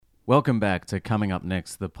Welcome back to Coming Up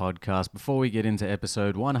Next, the podcast. Before we get into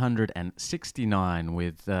episode 169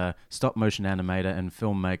 with stop-motion animator and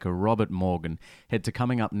filmmaker Robert Morgan, head to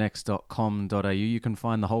comingupnext.com.au. You can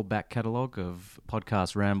find the whole back catalogue of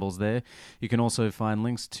podcast rambles there. You can also find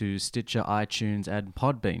links to Stitcher, iTunes, and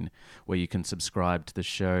Podbean, where you can subscribe to the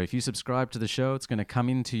show. If you subscribe to the show, it's going to come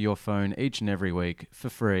into your phone each and every week for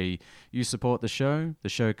free. You support the show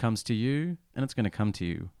comes to you, and it's going to come to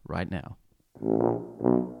you right now.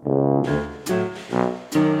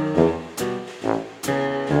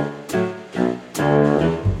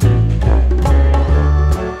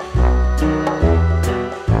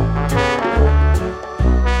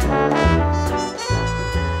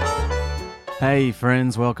 Hey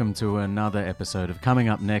friends, welcome to another episode of Coming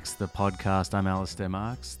Up Next, the podcast. I'm Alistair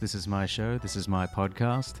Marks. This is my show. This is my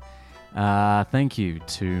podcast. Thank you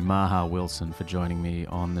to Maha Wilson for joining me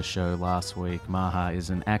on the show last week. Maha is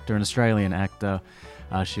an actor, an Australian actor.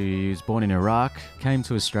 She was born in Iraq, came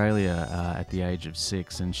to Australia at the age of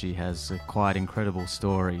 6, and she has a quite incredible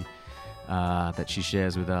story that she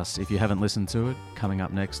shares with us. If you haven't listened to it,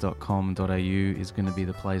 comingupnext.com.au is going to be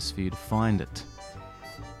the place for you to find it.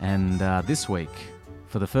 And this week,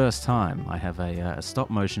 for the first time, I have a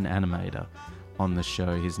stop-motion animator on the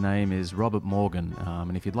show. His name is Robert Morgan,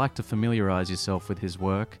 and if you'd like to familiarise yourself with his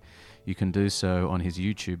work, you can do so on his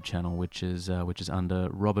YouTube channel, which is under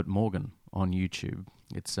Robert Morgan on YouTube.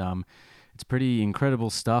 It's pretty incredible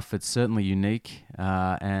stuff. It's certainly unique,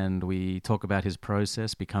 and we talk about his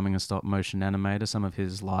process becoming a stop-motion animator, some of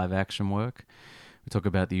his live-action work. We talk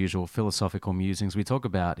about the usual philosophical musings. We talk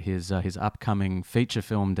about his upcoming feature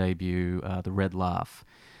film debut, The Red Laugh.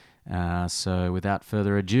 So without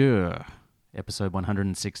further ado, episode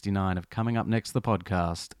 169 of Coming Up Next, the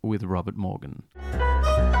podcast with Robert Morgan.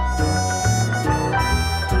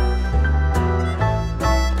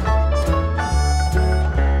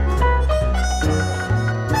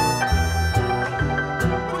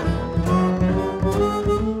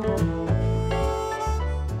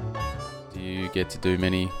 Get to do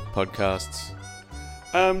many podcasts?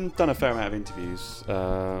 Done a fair amount of interviews.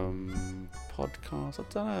 Podcasts.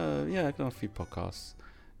 I've done a few podcasts.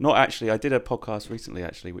 Not actually. I did a podcast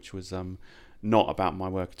recently, which was not about my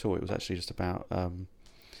work at all. It was actually just about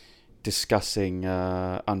discussing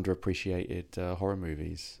underappreciated horror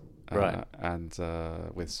movies, right? And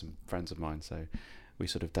with some friends of mine. So we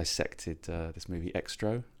sort of dissected this movie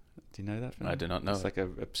Extro. Do you know that film? I do not know. It's like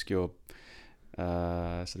an obscure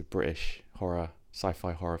sort of British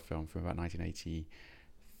sci-fi horror film from about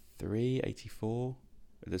 1983, 84.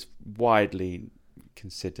 That's widely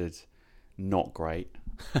considered not great,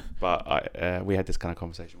 but we had this kind of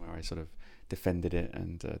conversation where I sort of defended it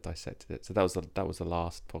and dissected it. So that was the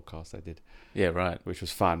last podcast I did. Yeah, right. Which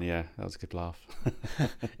was fun. Yeah, that was a good laugh.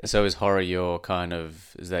 So is horror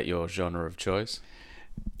is that your genre of choice?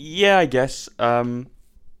 Yeah, I guess. I mean,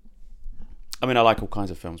 I like all kinds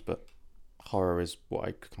of films, but horror is what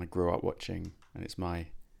I kind of grew up watching, and it's my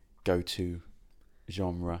go-to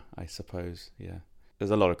genre, I suppose. Yeah,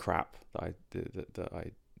 there's a lot of crap that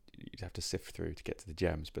you'd have to sift through to get to the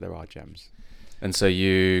gems, but there are gems. And so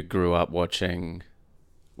you grew up watching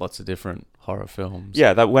lots of different horror films.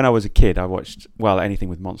 Yeah, that when I was a kid, I watched anything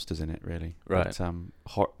with monsters in it, really. Right.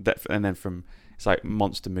 But, and then it's like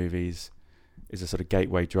monster movies is a sort of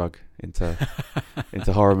gateway drug into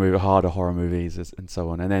harder horror movies and so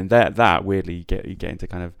on, and then that weirdly you get into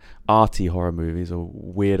kind of arty horror movies or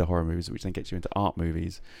weirder horror movies, which then gets you into art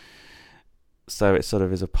movies. So it sort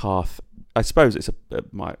of is a path. I suppose it's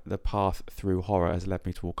the path through horror has led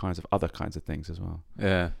me to all kinds of other kinds of things as well.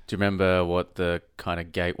 Yeah. Do you remember what the kind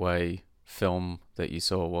of gateway film that you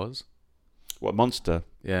saw was? What monster?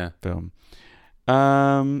 Yeah. Film?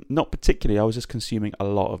 Not particularly. I was just consuming a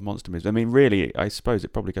lot of monster movies. I mean, really, I suppose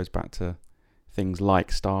it probably goes back to things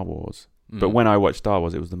like Star Wars. But when I watched Star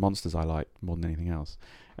Wars, it was the monsters I liked more than anything else.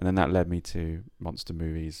 And then that led me to monster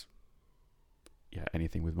movies. Yeah,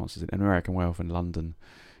 anything with monsters. And American Werewolf in London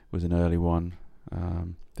was an early one.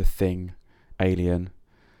 The Thing, Alien,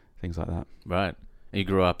 things like that. Right. You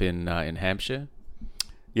grew up in Hampshire?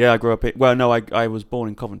 Yeah, I grew up I was born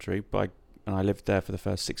in Coventry, and I lived there for the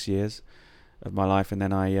first 6 years of my life, and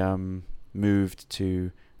then I moved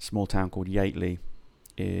to a small town called Yateley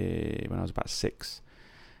when I was about 6,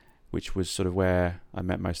 which was sort of where I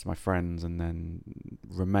met most of my friends, and then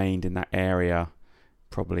remained in that area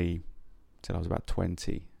probably till I was about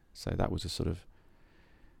 20. So that was a sort of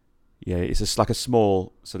it's just like a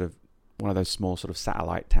small sort of one of those small sort of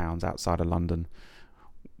satellite towns outside of London,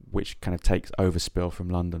 which kind of takes overspill from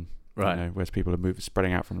London. Right. You know, whereas people are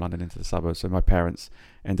spreading out from London into the suburbs. So my parents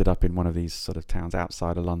ended up in one of these sort of towns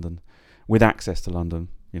outside of London with access to London.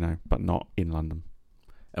 but not in London.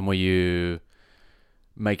 And were you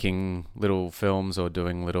making little films or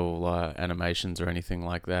doing little animations or anything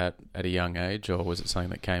like that at a young age, or was it something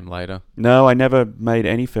that came later? No, I never made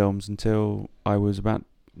any films until I was about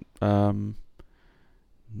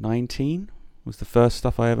 19. Was the first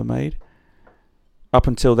stuff I ever made. Up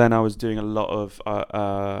until then, I was doing a lot of.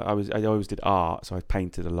 I always did art, so I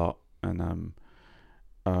painted a lot, and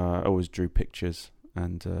I always drew pictures,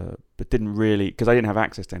 and but didn't really, because I didn't have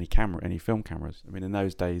access to any film cameras. I mean, in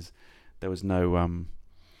those days, there was no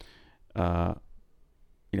a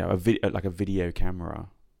video camera,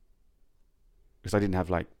 because I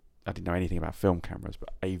didn't know anything about film cameras, but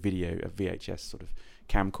a VHS sort of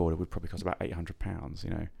camcorder would probably cost about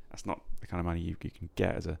 £800. That's not the kind of money you can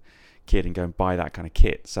get as a kid and go and buy that kind of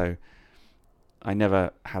kit. So I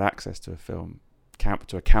never had access to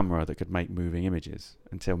a camera that could make moving images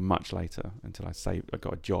until much later, until I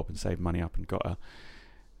got a job and saved money up and got a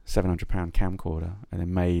 £700 camcorder, and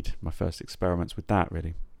then made my first experiments with that,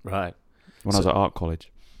 really. Right. When I was at art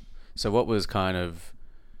college. So what was kind of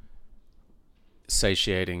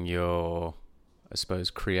satiating your, I suppose,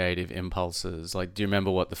 creative impulses? Like, do you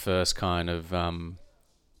remember what the first kind of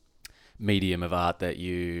medium of art that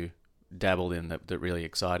you dabbled in that really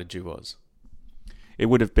excited you was? It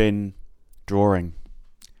would have been drawing.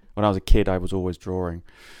 When I was a kid, I was always drawing.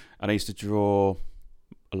 And I used to draw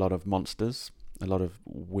a lot of monsters, a lot of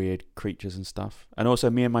weird creatures and stuff. And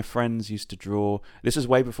also me and my friends used to draw. This was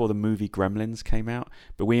way before the movie Gremlins came out,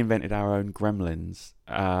 but we invented our own gremlins,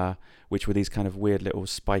 which were these kind of weird little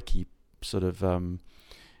spiky sort of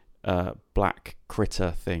black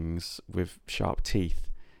critter things with sharp teeth.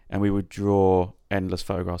 And we would draw endless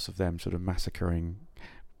photographs of them sort of massacring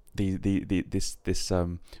this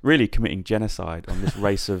really committing genocide on this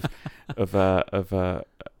race of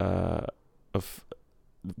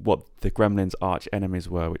what the Gremlins' arch enemies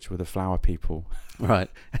were, which were the flower people. Right.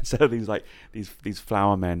 And so these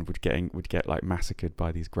flower men would get like massacred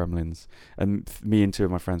by these gremlins, and me and two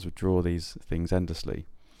of my friends would draw these things endlessly.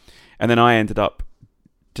 And then I ended up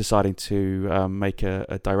deciding to make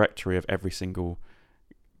a directory of every single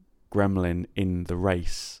gremlin in the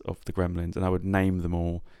race of the gremlins, and I would name them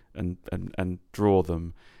all and draw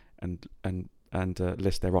them and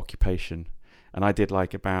list their occupation. And I did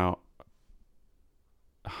like about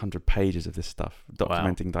 100 pages of this stuff,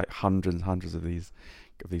 documenting like hundreds and hundreds of these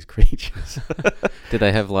creatures. Did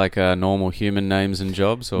they have like normal human names and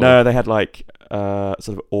jobs? Or? No, they had like sort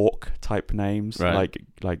of orc type names, right.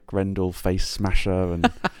 like Grendel Face Smasher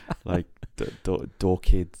and like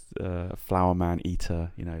Dorkid Flower Man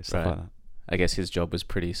Eater, stuff like that. I guess his job was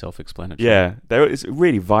pretty self-explanatory. Yeah, it's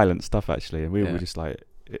really violent stuff actually, and we were just like,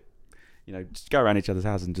 just go around each other's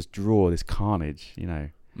house and just draw this carnage,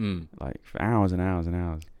 like for hours and hours and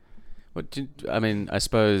hours. I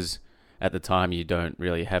suppose at the time you don't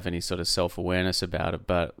really have any sort of self-awareness about it,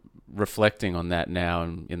 but reflecting on that now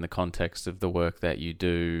and in the context of the work that you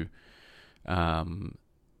do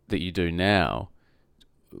now,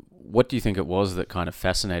 what do you think it was that kind of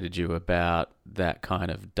fascinated you about that kind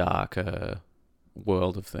of darker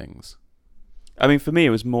world of things? I mean, for me,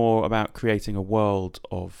 it was more about creating a world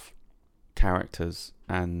of characters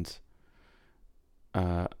and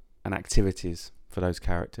activities for those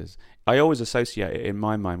characters. I always associate it in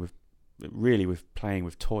my mind with playing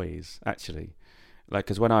with toys, actually. Like,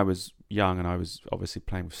 because when I was young and I was obviously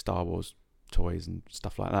playing with Star Wars toys and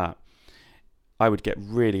stuff like that, I would get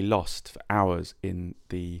really lost for hours in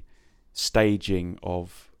the staging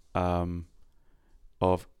of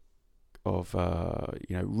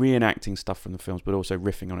reenacting stuff from the films, but also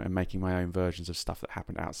riffing on it and making my own versions of stuff that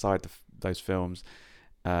happened outside those films,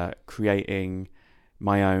 creating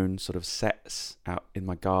my own sort of sets out in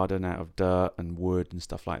my garden out of dirt and wood and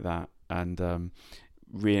stuff like that, and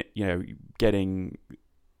getting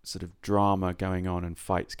sort of drama going on and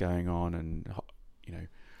fights going on, and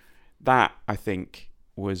that I think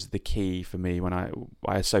was the key for me when I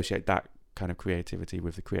associate that kind of creativity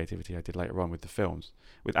with the creativity I did later on with the films,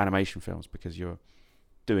 with animation films, because you're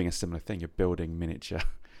doing a similar thing. You're building miniature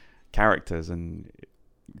characters and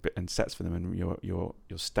sets for them, and you're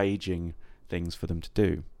staging things for them to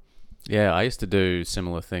do. Yeah, I used to do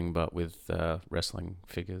similar thing, but with wrestling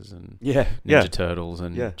figures and Ninja Turtles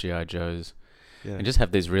and G.I. Joes, yeah. and just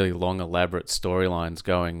have these really long, elaborate storylines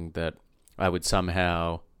going that I would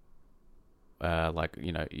somehow.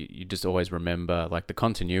 You just always remember, like the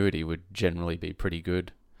continuity would generally be pretty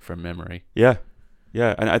good from memory. Yeah.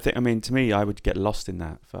 And to me, I would get lost in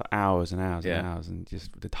that for hours and hours and hours, and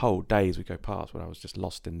just the whole days would go past where I was just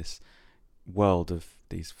lost in this world of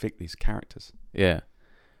these characters. Yeah.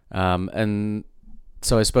 And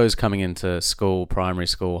So I suppose coming into school, primary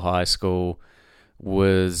school, high school,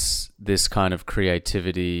 was this kind of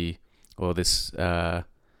creativity or this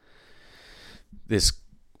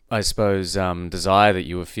I suppose desire that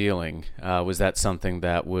you were feeling, was that something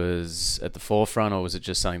that was at the forefront, or was it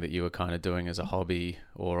just something that you were kind of doing as a hobby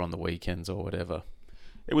or on the weekends or whatever?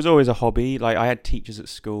 It was always a hobby. Like, I had teachers at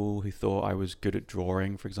school who thought I was good at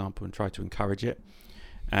drawing, for example, and tried to encourage it.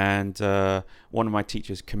 And one of my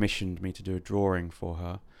teachers commissioned me to do a drawing for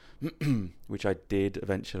her, which I did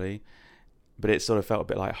eventually, but it sort of felt a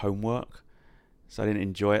bit like homework, so I didn't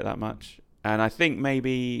enjoy it that much. And I think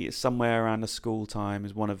maybe somewhere around the school time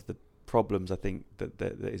is one of the problems I think that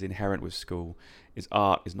is inherent with school, is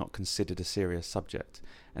art is not considered a serious subject,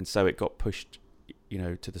 and so it got pushed,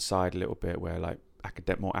 to the side a little bit, where like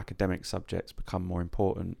more academic subjects become more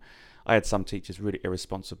important. I had some teachers really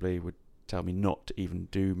irresponsibly would tell me not to even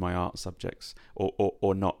do my art subjects,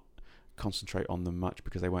 or not concentrate on them much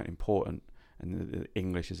because they weren't important, and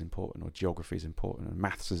English is important, or geography is important, and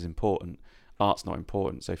maths is important. Art's not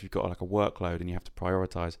important. So if you've got like a workload and you have to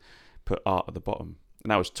prioritize, put art at the bottom.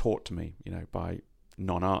 And that was taught to me, by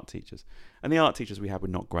non-art teachers. And the art teachers we had were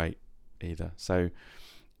not great either. So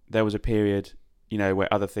there was a period,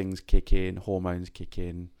 where other things kick in, hormones kick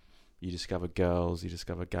in. You discover girls, you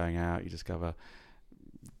discover going out, you discover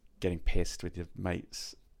getting pissed with your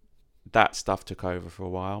mates. That stuff took over for a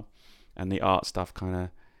while, and the art stuff kind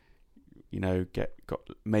of, got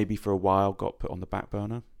maybe for a while got put on the back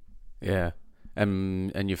burner. Yeah.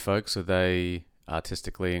 And your folks, were they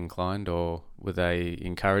artistically inclined, or were they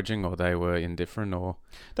encouraging, or they were indifferent, or?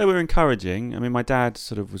 They were encouraging. I mean, my dad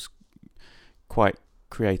sort of was quite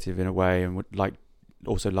creative in a way, and would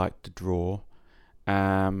also liked to draw.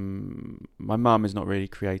 My mum is not really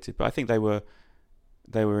creative, but I think they were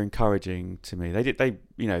encouraging to me.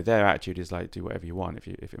 Their attitude is like, do whatever you want. If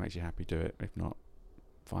it makes you happy, do it. If not,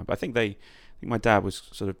 fine. But I think my dad was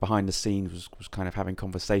sort of behind the scenes, was kind of having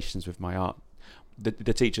conversations with my art.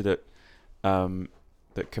 The teacher that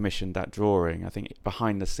commissioned that drawing, I think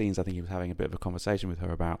behind the scenes, I think he was having a bit of a conversation with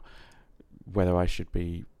her about whether I should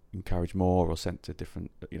be encouraged more or sent to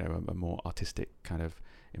different, a more artistic kind of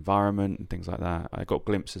environment and things like that. I got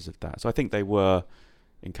glimpses of that. So I think they were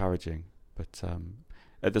encouraging, but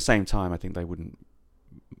at the same time, I think they wouldn't,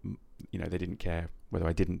 they didn't care whether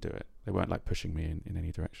I didn't do it. They weren't like pushing me in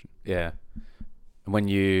any direction. Yeah. When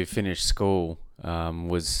you finished school,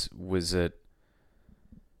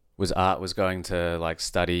 was going to like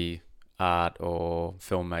study art or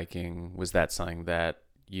filmmaking, was that something that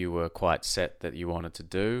you were quite set that you wanted to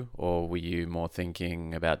do, or were you more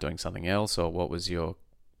thinking about doing something else, or what was your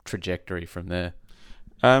trajectory from there?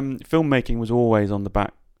 Filmmaking was always on the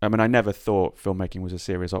back. I mean, I never thought filmmaking was a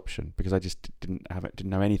serious option because I just didn't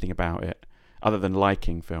know anything about it other than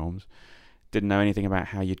liking films. Didn't know anything about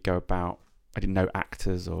how you'd go about. I didn't know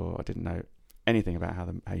actors, or I didn't know anything about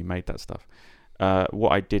how you made that stuff.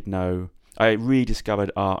 What I did know, I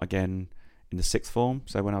rediscovered art again in the sixth form.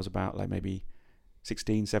 So when I was about like maybe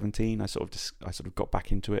 16, 17, I sort of got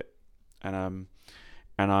back into it, and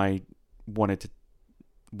I wanted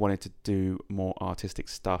to do more artistic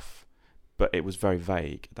stuff, but it was very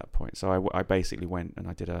vague at that point. So I basically went and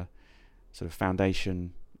I did a sort of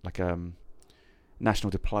foundation, like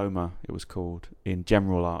national diploma, it was called, in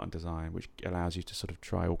general art and design, which allows you to sort of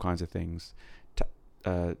try all kinds of things,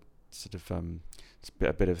 a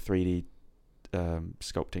bit of 3D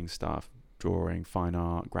sculpting stuff, drawing, fine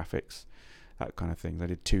art, graphics, that kind of thing. I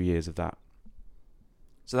did 2 years of that.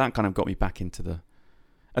 So that kind of got me back into the...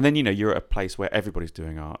 And then, you're at a place where everybody's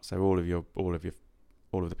doing art. So all of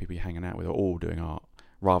the people you're hanging out with are all doing art,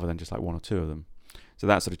 rather than just like one or two of them. So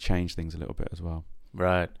that sort of changed things a little bit as well.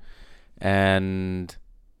 Right. And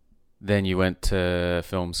then you went to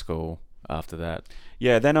film school after that.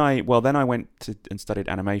 Yeah, then I went to and studied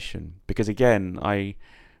animation, because again, I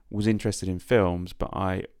was interested in films, but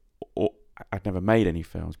I'd never made any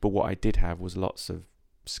films. But what I did have was lots of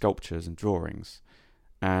sculptures and drawings,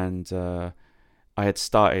 and I had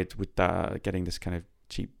started with getting this kind of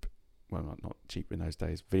cheap, well, not cheap in those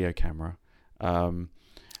days, video camera. What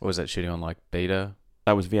was that, shooting on like Beta?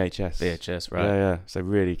 That was VHS. VHS, right? Yeah. So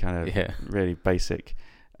really kind of really basic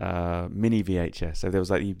mini VHS. So there was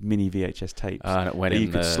like mini VHS tapes and it went that you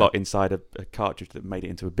could slot inside a cartridge that made it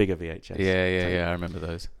into a bigger VHS. Yeah. I remember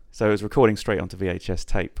those. So it was recording straight onto VHS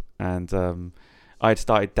tape, and I had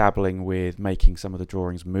started dabbling with making some of the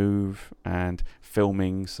drawings move and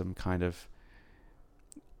filming some kind of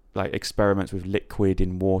like experiments with liquid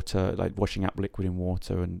in water, like washing up liquid in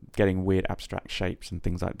water and getting weird abstract shapes and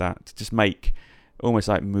things like that to just make almost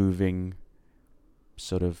like moving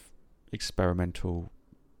sort of experimental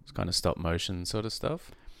It's kind of stop motion sort of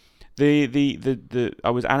stuff. I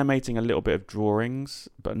was animating a little bit of drawings,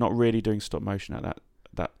 but not really doing stop motion at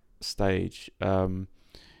that stage. But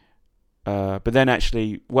then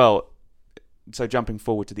actually, so jumping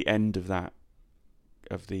forward to the end of that,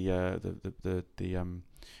 of the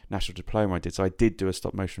national diploma I did. So I did do a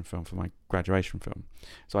stop motion film for my graduation film.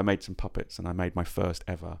 So I made some puppets, and I made my first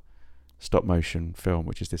ever stop motion film,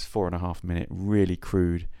 which is this 4.5 minute, really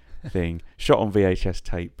crude thing shot on VHS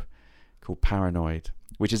tape called Paranoid,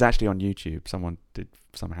 which is actually on YouTube. Someone did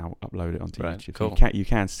somehow upload it onto YouTube. Cool. So you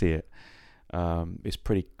can see it. It's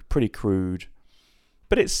pretty crude,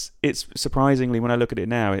 but it's surprisingly, when I look at it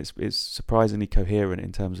now, it's surprisingly coherent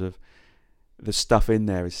in terms of the stuff in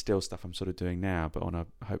there is still stuff I'm sort of doing now, but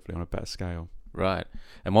hopefully on a better scale. Right.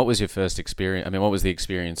 And what was your first experience? I mean, what was the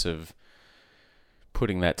experience of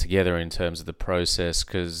putting that together in terms of the process?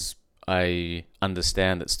 Because I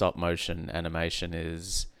understand that stop motion animation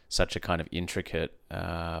is such a kind of intricate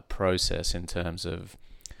process in terms of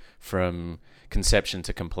from conception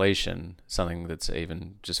to completion. Something that's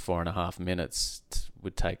even just 4.5 minutes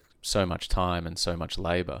would take so much time and so much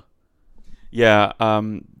labor. Yeah,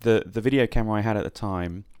 the video camera I had at the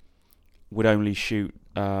time would only shoot.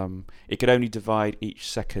 It could only divide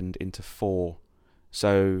each second into 4.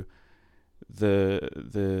 So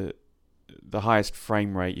the highest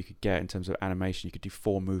frame rate you could get in terms of animation, you could do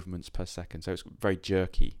 4 movements per second. So it's very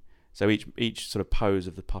jerky. So each sort of pose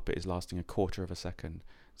of the puppet is lasting 1/4 of a second.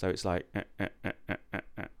 So it's like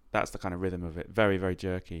that's the kind of rhythm of it. Very, very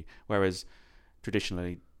jerky. Whereas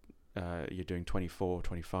traditionally, you're doing 24,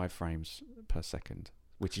 25 frames per second,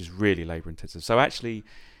 which is really labor intensive. So actually,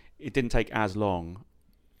 it didn't take as long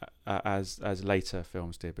as later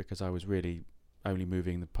films did, because I was really only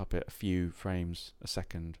moving the puppet a few frames a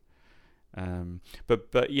second.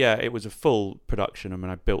 But yeah, it was a full production. I mean,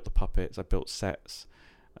 I built the puppets, I built sets,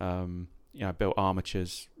 I built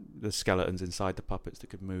armatures, the skeletons inside the puppets that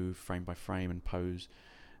could move frame by frame and pose.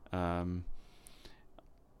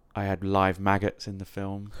 I had live maggots in the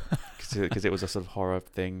film because it was a sort of horror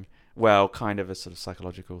thing. Well, kind of a sort of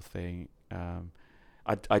psychological thing.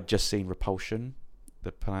 I'd just seen Repulsion,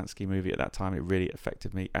 the Polanski movie at that time. It really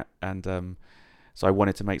affected me, and so I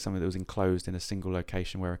wanted to make something that was enclosed in a single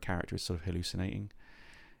location where a character is sort of hallucinating.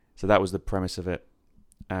 So that was the premise of it.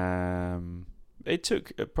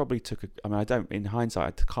 It probably took. In hindsight,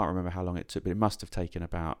 I can't remember how long it took, but it must have taken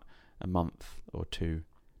about a month or 2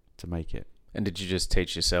 to make it. And did you just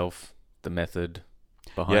teach yourself the method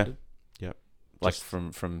behind it? Yeah. Like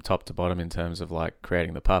from top to bottom in terms of like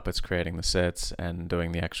creating the puppets, creating the sets, and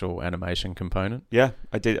doing the actual animation component? Yeah,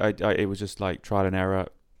 I did. It was just like trial and error,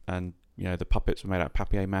 and the puppets were made out of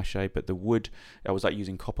papier-mâché, but the wood, I was like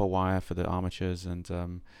using copper wire for the armatures, and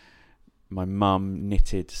my mum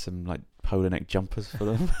knitted some like polo neck jumpers for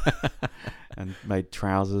them and made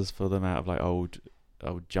trousers for them out of like old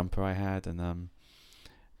jumper I had, and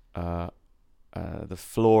the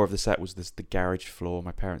floor of the set was the garage floor,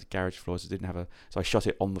 my parents' garage floor, so I shot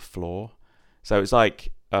it on the floor. So it was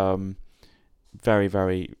like very,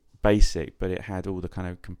 very basic, but it had all the kind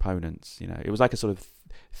of components. It was like a sort of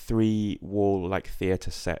 3-wall like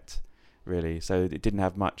theatre set, really. So it didn't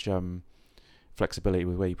have much flexibility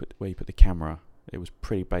with where you put the camera. It was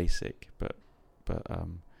pretty basic, but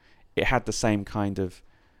it had the same kind of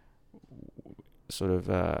sort of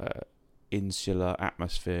insular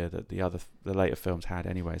atmosphere that the later films had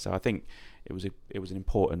anyway. So I think it was an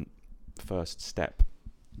important first step.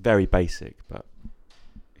 Very basic, but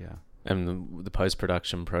yeah. And the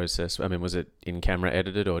post-production process, I mean, was it in-camera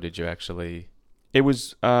edited, or did you actually... It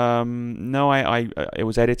was no, it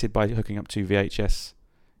was edited by hooking up 2 VHS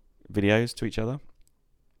videos to each other.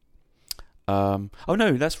 Oh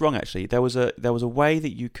no, that's wrong actually. There was a way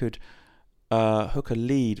that you could hook a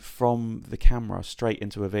lead from the camera straight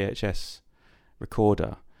into a VHS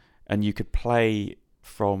recorder, and you could play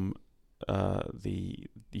from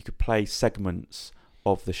you could play segments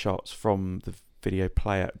of the shots from the video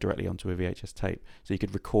player directly onto a VHS tape, so you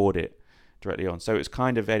could record it directly on. So it's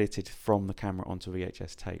kind of edited from the camera onto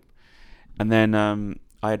VHS tape. And then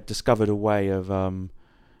I had discovered a way of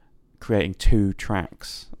creating 2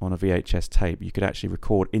 tracks on a VHS tape. You could actually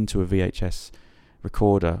record into a VHS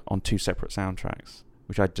recorder on 2 separate soundtracks,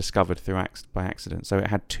 which I discovered by accident. So it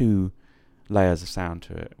had 2 layers of sound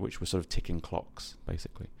to it, which were sort of ticking clocks,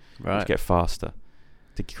 basically, right, to get faster,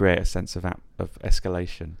 to create a sense of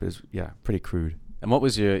escalation. But it was, pretty crude. And what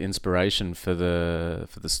was your inspiration for the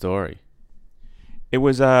story? It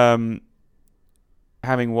was having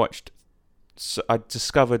watched. I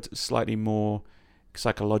discovered slightly more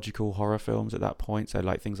psychological horror films at that point. So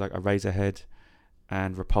like things like Eraserhead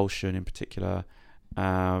and Repulsion in particular,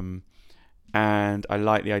 And I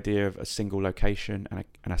like the idea of a single location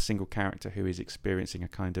and a single character who is experiencing a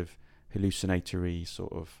kind of hallucinatory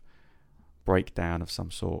sort of breakdown of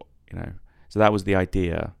some sort, you know. So that was the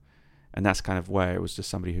idea, and that's kind of where it was just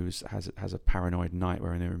somebody who has a paranoid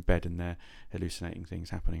nightmare and they're in bed and they're hallucinating things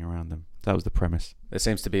happening around them. That was the premise. There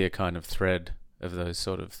seems to be a kind of thread of those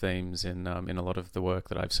sort of themes in a lot of the work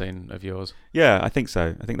that I've seen of yours. Yeah, I think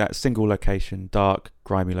so. I think that single location, dark,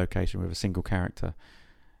 grimy location with a single character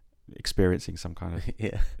experiencing some kind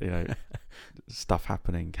of stuff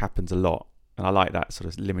happens a lot, and I like that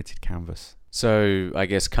sort of limited canvas. So I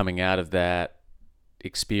guess coming out of that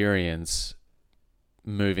experience,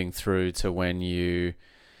 moving through to when you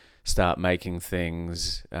start making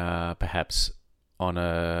things perhaps on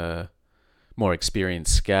a more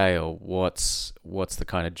experienced scale, what's the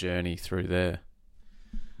kind of journey through there?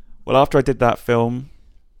 Well, after I did that film,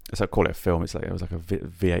 so I call it a film, it was like a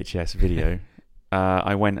VHS video.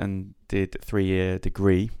 I went and did a 3-year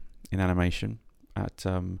degree in animation at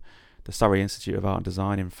the Surrey Institute of Art and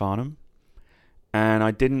Design in Farnham, and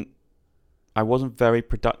I wasn't very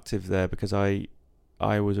productive there because I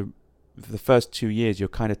was for the first 2 years you're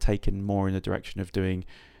kind of taken more in the direction of doing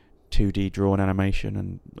 2D drawn animation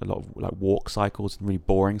and a lot of like walk cycles and really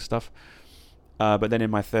boring stuff. But then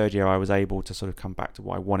in my 3rd year I was able to sort of come back to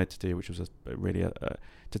what I wanted to do, which was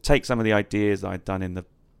to take some of the ideas that I'd done in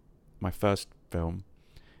my first film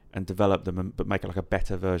and develop them, but make it like a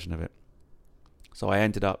better version of it. So I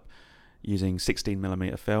ended up using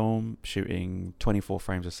 16mm film, shooting 24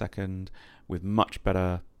 frames a second with much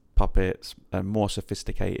better puppets and more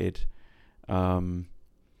sophisticated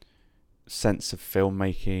sense of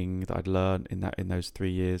filmmaking that I'd learned in those 3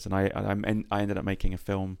 years. And I ended up making a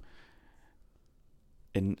film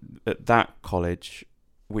at that college,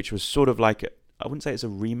 which was sort of like I wouldn't say it's a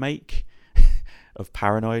remake of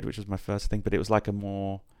Paranoid, which was my first thing, but it was like a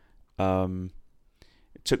more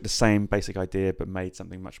it took the same basic idea but made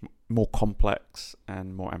something much more complex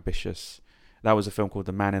and more ambitious. That was a film called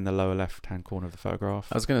The Man in the Lower Left-Hand Corner of the Photograph.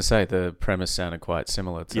 I was going to say the premise sounded quite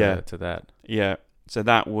similar to that. Yeah. So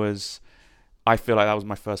I feel like that was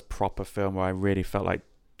my first proper film where I really felt like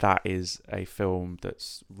that is a film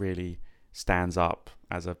that's really stands up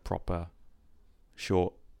as a proper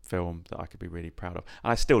short film that I could be really proud of.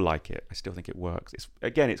 And I still like it. I still think it works. It's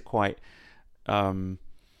quite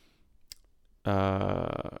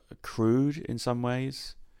crude in some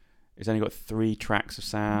ways. It's only got 3 tracks of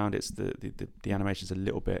sound. It's the animation's a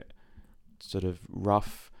little bit sort of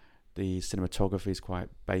rough. The cinematography is quite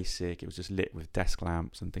basic. It was just lit with desk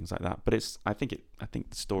lamps and things like that. But I think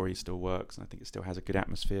the story still works, and I think it still has a good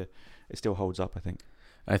atmosphere. It still holds up, I think.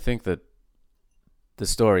 I think that the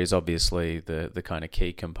story is obviously the kind of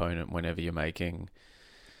key component whenever you're making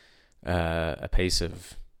a piece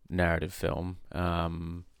of narrative film.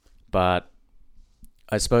 But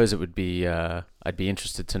I suppose it would be I'd be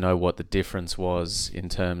interested to know what the difference was in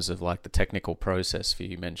terms of like the technical process for you.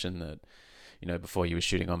 You mentioned that, you know, before you were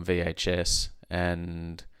shooting on VHS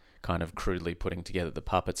and kind of crudely putting together the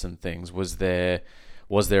puppets and things. Was there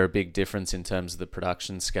a big difference in terms of the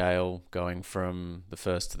production scale going from the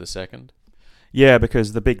first to the second? Yeah,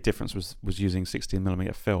 because the big difference was using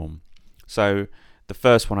 16mm film. So the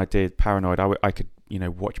first one I did, Paranoid, I could, you know,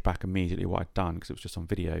 watch back immediately what I'd done because it was just on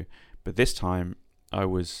video. But this time I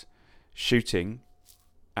was shooting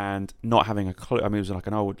and not having a clue. I mean, it was like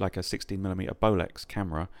an old, like a 16mm Bolex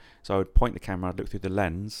camera. So I would point the camera, I'd look through the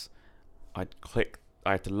lens, I'd click,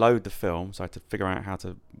 I had to load the film, so I had to figure out how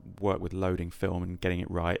to work with loading film and getting it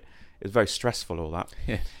right. It was very stressful, all that.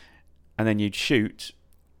 Yeah. And then you'd shoot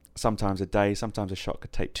sometimes a day, sometimes a shot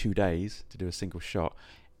could take 2 days to do a single shot.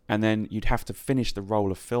 And then you'd have to finish the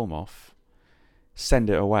roll of film off, send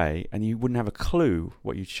it away, and you wouldn't have a clue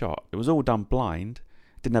what you'd shot. It was all done blind.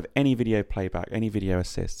 Didn't have any video playback, any video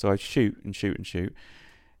assist. So I'd shoot and shoot and shoot.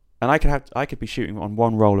 And I could be shooting on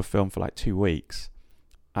one roll of film for like 2 weeks.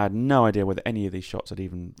 I had no idea whether any of these shots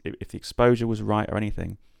if the exposure was right or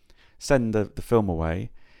anything. Send the film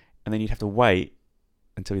away, and then you'd have to wait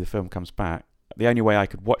until the film comes back. The only way I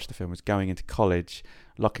could watch the film was going into college,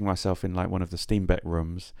 locking myself in like one of the Steenbeck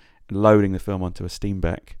rooms, and loading the film onto a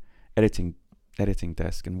Steenbeck editing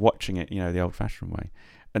desk and watching it, you know, the old-fashioned way.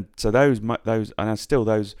 And so those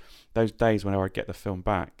days whenever I'd get the film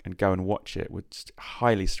back and go and watch it were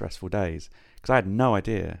highly stressful days because I had no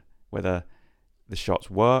idea whether the shots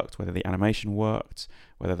worked, whether the animation worked,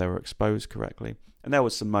 whether they were exposed correctly. And there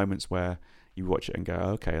was some moments where you watch it and go,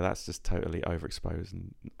 okay, that's just totally overexposed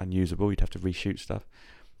and unusable. You'd have to reshoot stuff.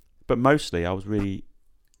 But mostly I was really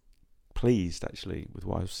pleased actually with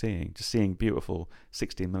what I was seeing. Just seeing beautiful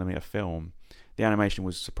 16mm film. The animation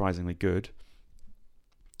was surprisingly good.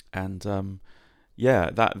 And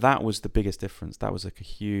that was the biggest difference. That was like a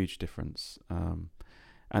huge difference. And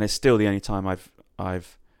it's still the only time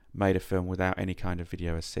I've made a film without any kind of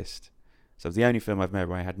video assist. So it's the only film I've made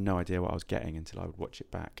where I had no idea what I was getting until I would watch it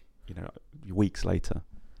back, weeks later.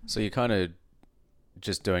 So you're kind of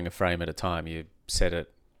just doing a frame at a time. You set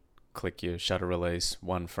it, click your shutter release,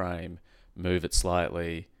 one frame, move it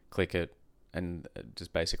slightly, click it, and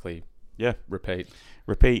just basically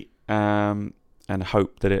repeat, and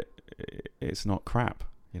hope that it's not crap,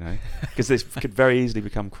 because this could very easily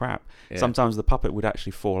become crap. Yeah. Sometimes the puppet would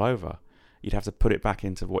actually fall over. You'd have to put it back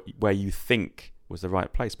into where you think was the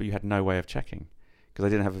right place, but you had no way of checking because I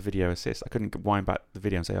didn't have a video assist. I couldn't wind back the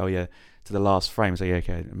video and say, oh yeah, to the last frame, say,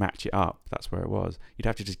 okay, match it up. That's where it was. You'd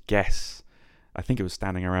have to just guess. I think it was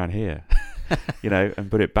standing around here, and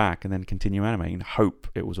put it back and then continue animating and hope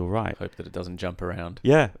it was all right. Hope that it doesn't jump around.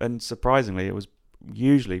 Yeah, and surprisingly, it was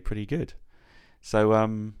usually pretty good.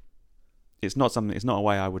 So it's not a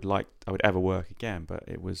way I would ever work again, but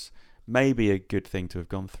it was maybe a good thing to have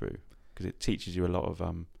gone through because it teaches you a lot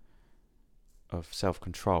of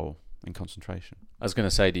self-control and concentration. I was going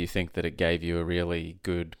to say, do you think that it gave you a really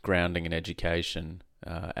good grounding and education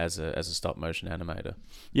as a stop motion animator?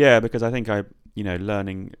 Yeah, because I think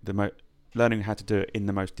learning how to do it in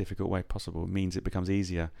the most difficult way possible means it becomes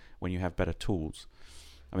easier when you have better tools.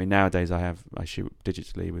 I mean, nowadays I shoot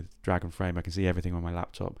digitally with drag and frame. I can see everything on my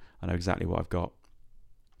laptop. I know exactly what I've got.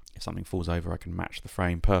 If something falls over, I can match the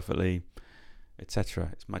frame perfectly, etc.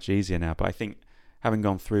 It's much easier now. But I think having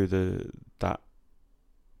gone through that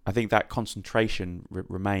concentration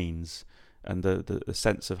remains, and the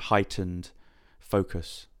sense of heightened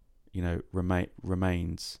focus,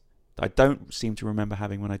 remains. I don't seem to remember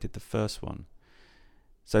having when I did the first one.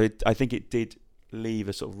 So I think it did leave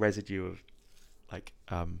a sort of residue of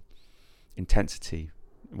intensity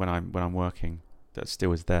when I'm working that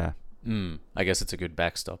still is there. I guess it's a good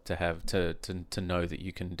backstop to have to know that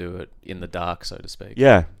you can do it in the dark, so to speak.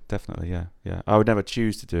 Yeah, definitely. Yeah. I would never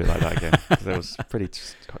choose to do it like that again because it was pretty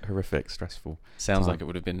horrific, stressful. Sounds like it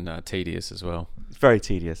would have been tedious as well. It's very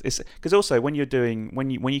tedious. It's because also when you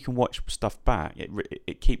can watch stuff back,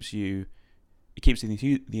 it keeps the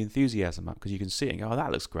enthusiasm up because you can see it and go, oh,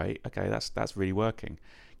 that looks great. Okay, that's really working.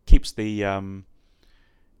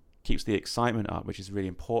 Keeps the excitement up, which is really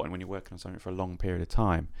important when you're working on something for a long period of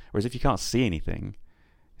time. Whereas if you can't see anything,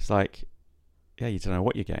 it's like, you don't know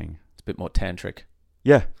what you're getting. It's a bit more tantric.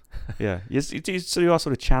 Yeah. So you are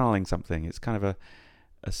sort of channeling something. It's kind of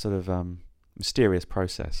a sort of mysterious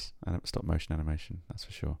process, stop motion animation, that's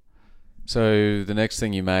for sure. So the next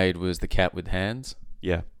thing you made was The Cat with Hands?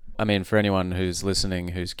 Yeah. I mean, for anyone who's listening,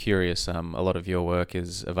 who's curious, a lot of your work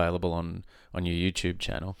is available on your YouTube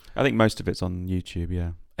channel. I think most of it's on YouTube,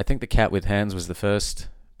 yeah. I think The Cat with Hands was the first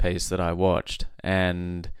piece that I watched,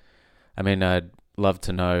 and I mean, I'd love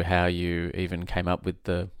to know how you even came up with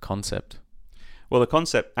the concept. Well, the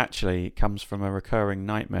concept actually comes from a recurring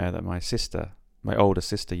nightmare that my older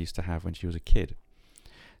sister used to have when she was a kid.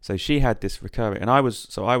 So she had this recurring, and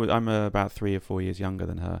I'm about 3 or 4 years younger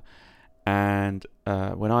than her, and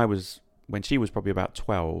when she was probably about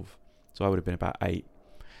 12, so I would have been about 8,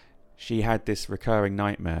 she had this recurring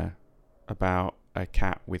nightmare about a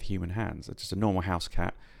cat with human hands. It's just a normal house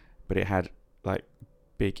cat, but it had like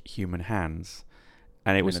big human hands,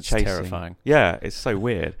 and it was chasing. Terrifying. Yeah, it's so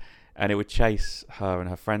weird, and it would chase her and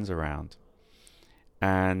her friends around,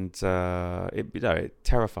 and it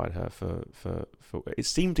terrified her for. It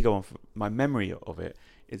seemed to go on. My memory of it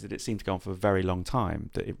is that it seemed to go on for a very long time.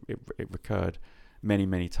 That it recurred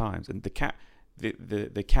many times, and the cat.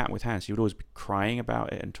 The cat with hands, she would always be crying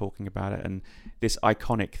about it and talking about it, and this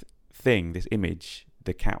iconic thing, this image,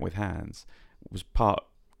 the cat with hands, was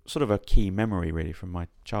sort of a key memory really from my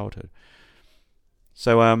childhood.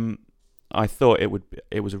 So I thought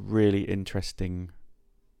it was a really interesting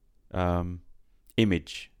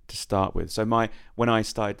image to start with. So when I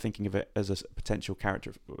started thinking of it as a potential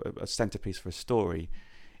character, a centerpiece for a story,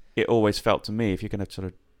 it always felt to me, if you're going to sort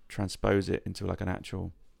of transpose it into like an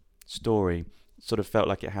actual story, sort of felt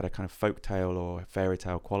like it had a kind of folktale or fairy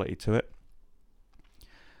tale quality to it.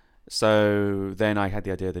 So then I had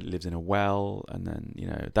the idea that it lives in a well, and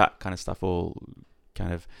then that kind of stuff. All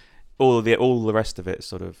the rest of it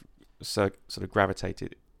sort of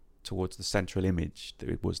gravitated towards the central image that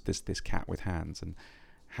it was this cat with hands, and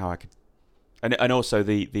how I could, and also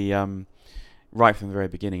the right from the very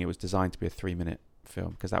beginning, it was designed to be a 3-minute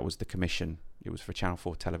film because that was the commission. It was for Channel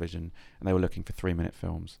 4 television, and they were looking for 3-minute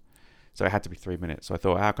films. So it had to be 3 minutes. So I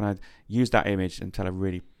thought, how can I use that image and tell a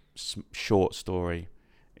really short story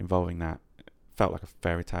involving that? It felt like a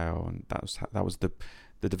fairy tale, and that was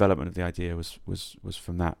the development of the idea was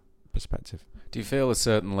from that perspective. Do you feel a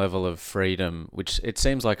certain level of freedom, which it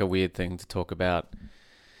seems like a weird thing to talk about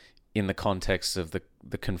in the context of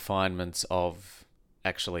the confinements of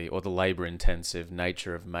actually, or the labor-intensive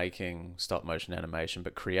nature of making stop-motion animation,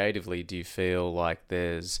 but creatively, do you feel like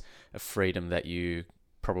there's a freedom that you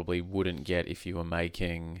probably wouldn't get if you were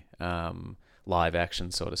making live-action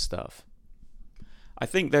sort of stuff? I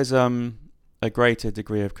think there's a greater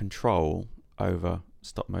degree of control over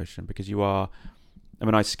stop-motion because I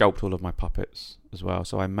sculpt all of my puppets as well,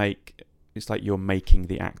 so it's like you're making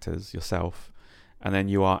the actors yourself, and then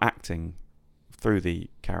you are acting through the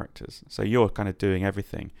characters. So you're kind of doing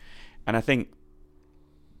everything. And I think,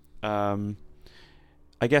 I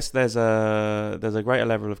guess there's a greater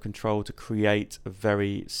level of control to create a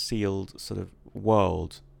very sealed sort of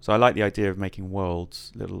world. So I like the idea of making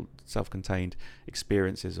worlds, little self-contained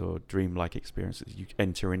experiences or dreamlike experiences you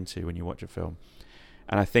enter into when you watch a film.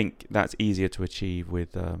 And I think that's easier to achieve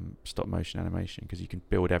with stop motion animation because you can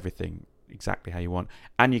build everything exactly how you want,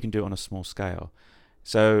 and you can do it on a small scale.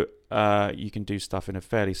 So you can do stuff in a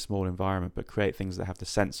fairly small environment, but create things that have the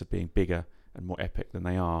sense of being bigger and more epic than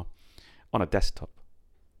they are on a desktop,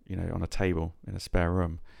 on a table in a spare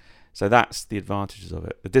room. So that's the advantages of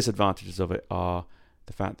it. The disadvantages of it are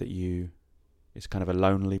the fact that it's kind of a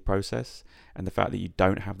lonely process, and the fact that you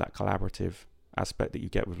don't have that collaborative aspect that you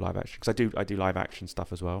get with live action. Because I do live action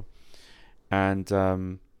stuff as well, and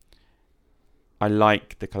I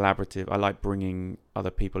like the collaborative. I like bringing other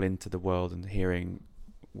people into the world and hearing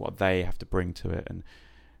what they have to bring to it, and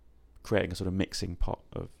creating a sort of mixing pot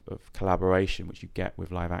of collaboration, which you get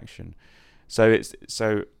with live action.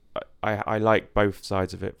 I like both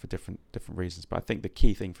sides of it for different reasons. But I think the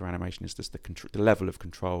key thing for animation is just the level of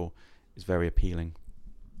control is very appealing.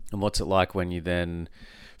 And what's it like when you then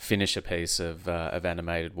finish a piece of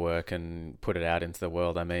animated work and put it out into the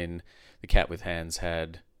world? I mean, The Cat with Hands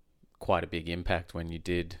had quite a big impact when you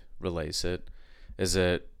did release it. Is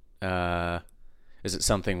it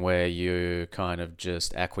something where you kind of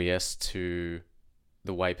just acquiesce to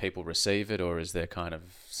the way people receive it, or is there kind of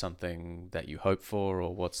something that you hope for,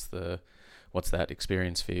 or what's that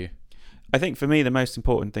experience for you? I think for me the most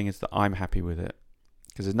important thing is that I'm happy with it,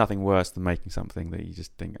 because there's nothing worse than making something that you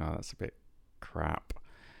just think, oh, that's a bit crap.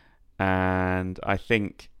 And I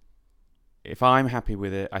think if I'm happy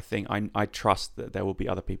with it, I think I trust that there will be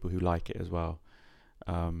other people who like it as well.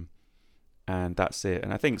 And that's it.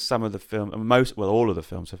 And I think some of the film, all of the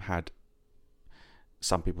films have had,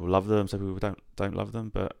 some people love them, some people don't love them.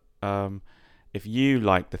 But if you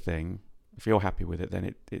like the thing, if you're happy with it, then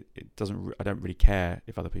it doesn't. I don't really care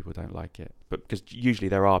if other people don't like it. But because usually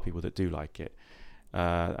there are people that do like it,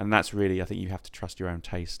 and that's really, I think you have to trust your own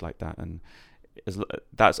taste like that. And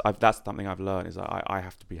that's something I've learned, is that I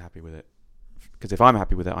have to be happy with it. Because if I'm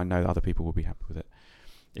happy with it, I know that other people will be happy with it.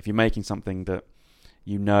 If you're making something that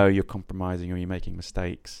you're compromising, or you're making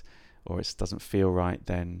mistakes, or it doesn't feel right,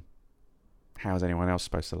 then how's anyone else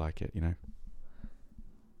supposed to like it,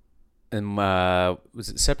 And was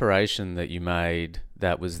it Separation that you made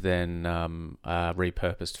that was then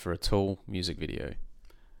repurposed for a Tool music video?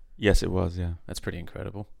 Yes, it was, yeah. That's pretty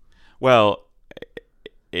incredible. Well,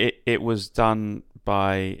 it was done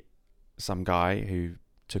by some guy who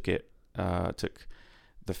took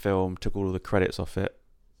the film, took all of the credits off it,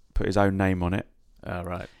 put his own name on it,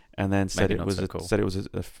 right, and then said Maybe it was not so cool. said it was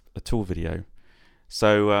a Tool video.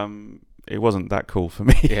 So it wasn't that cool for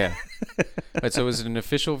me. Yeah. Wait, so was it an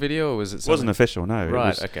official video, or was it? It wasn't official, no.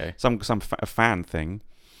 Right. It was okay. a fan thing,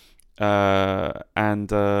 and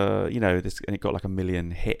it got like 1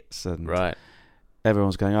 million hits, and Right.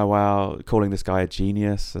 everyone's going, oh wow, calling this guy a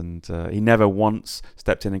genius, and he never once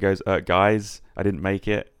stepped in and goes, guys, I didn't make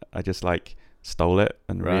it, I just stole it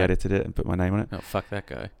and re-edited it and put my name on it. Oh, fuck that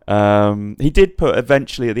guy. He did put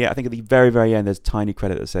eventually at the very, very end, there's a tiny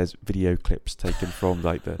credit that says video clips taken from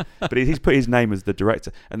but he's put his name as the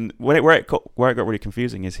director. And where it got really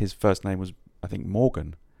confusing is his first name was, I think,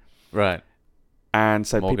 Morgan. Right. And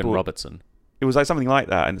so Morgan people, Robertson. It was something like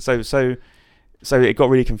that. And so it got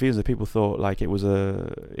really confusing. People thought it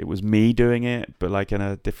was me doing it, but in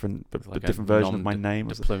a different version of my name.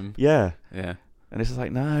 Plume. Yeah. Yeah. And it's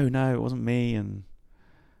just no, it wasn't me. And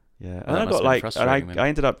yeah, Well, and I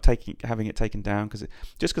ended up having it taken down because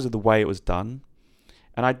of the way it was done.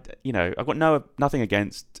 And I've got nothing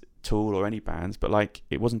against Tool or any bands, but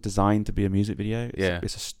it wasn't designed to be a music video.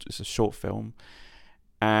 It's a short film.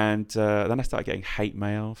 And then I started getting hate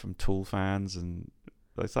mail from Tool fans, and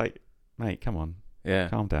it's mate, come on,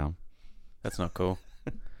 calm down. That's not cool.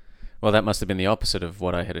 Well, that must have been the opposite of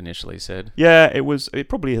what I had initially said. Yeah, it was. It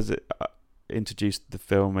probably has. introduced the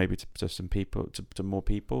film maybe to some people, to more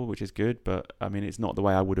people, which is good. But I mean, it's not the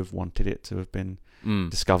way I would have wanted it to have been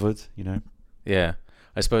discovered. Yeah,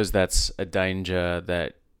 I suppose that's a danger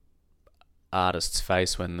that artists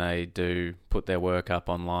face when they do put their work up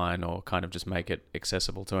online or kind of just make it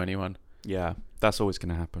accessible to anyone. Yeah, that's always going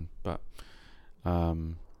to happen. But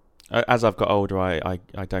as I've got older, I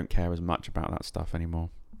don't care as much about that stuff anymore.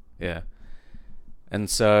 Yeah. And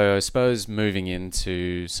so I suppose moving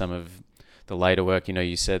into some of the later work,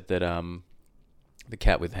 you said that The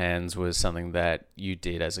Cat with Hands was something that you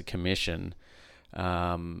did as a commission,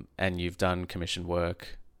 and you've done commissioned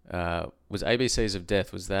work. Was ABCs of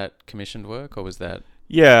Death, was that commissioned work, or was that...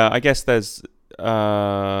 Yeah, I guess there's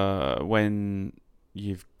when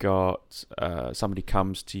you've got somebody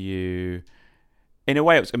comes to you, in a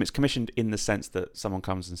way it's commissioned in the sense that someone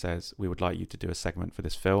comes and says, we would like you to do a segment for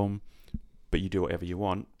this film, but you do whatever you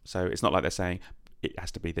want. So it's not like they're saying it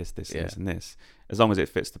has to be this, this, this, and this, as long as it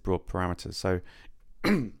fits the broad parameters. So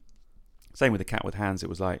same with The Cat with Hands, it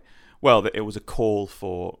was like, well, it was a call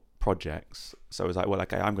for projects. So it was like, well,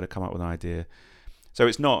 okay, I'm going to come up with an idea. So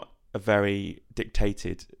it's not a very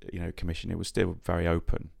dictated, commission. It was still very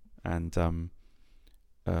open. And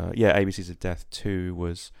ABCs of Death 2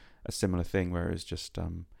 was a similar thing, where it was just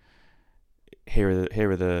here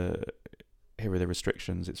are the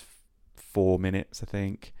restrictions. It's 4 minutes, I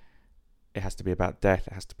think. It has to be about death.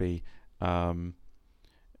 It has to be a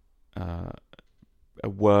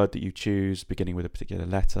word that you choose beginning with a particular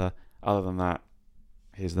letter. Other than that,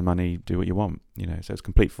 here's the money, do what you want, so it's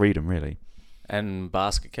complete freedom, really. And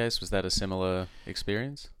Basket Case, was that a similar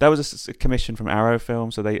experience? That was a commission from Arrow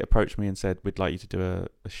Film, so they approached me and said, we'd like you to do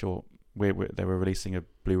a short, they were releasing a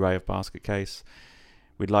Blu-ray of Basket Case,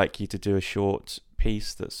 we'd like you to do a short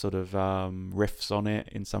piece that sort of riffs on it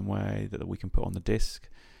in some way that we can put on the disc.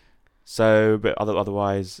 So, but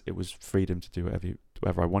otherwise, it was freedom to do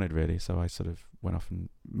whatever I wanted, really. So I sort of went off and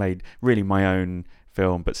made really my own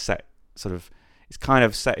film, but it's kind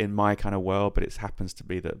of set in my kind of world, but it happens to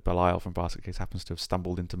be that Belial from Basket Case happens to have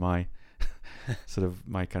stumbled into my sort of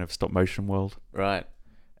my kind of stop motion world. Right.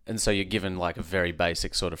 And so you're given like a very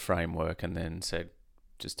basic sort of framework and then said,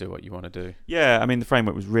 just do what you want to do. Yeah, I mean, the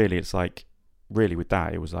framework was really with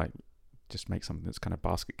that, it was like, just make something that's kind of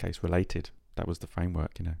Basket Case related. That was the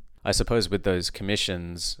framework, I suppose with those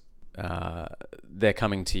commissions, they're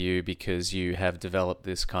coming to you because you have developed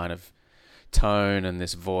this kind of tone and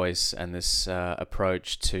this voice and this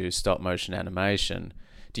approach to stop motion animation.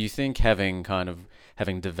 Do you think having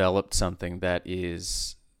developed something that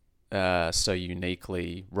is so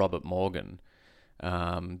uniquely Robert Morgan,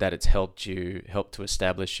 that it's helped to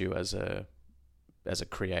establish you as a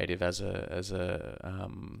creative, as a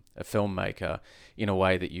filmmaker, in a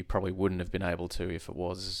way that you probably wouldn't have been able to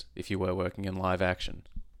if you were working in live action?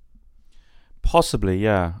 Possibly,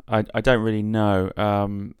 yeah. I don't really know.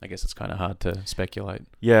 I guess it's kind of hard to speculate.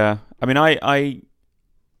 Yeah, I mean, I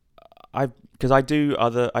because I do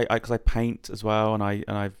because I paint as well, and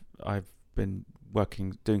I've been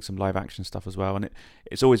doing some live action stuff as well, and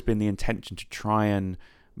it's always been the intention to try and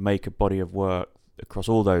make a body of work across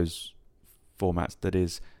all those formats that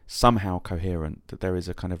is somehow coherent, that there is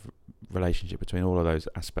a kind of relationship between all of those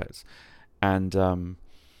aspects. And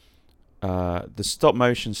the stop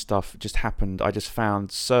motion stuff just happened. I just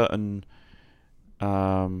found certain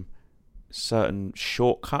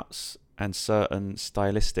shortcuts and certain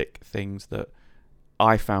stylistic things that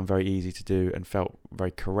I found very easy to do and felt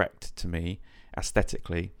very correct to me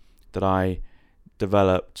aesthetically, that I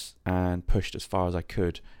developed and pushed as far as I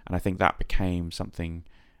could. And I think that became something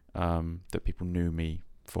that people knew me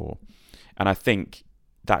for. And I think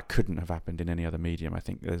that couldn't have happened in any other medium. I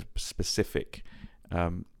think there's specific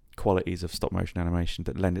qualities of stop motion animation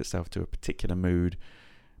that lend itself to a particular mood,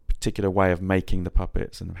 particular way of making the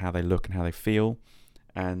puppets and how they look and how they feel,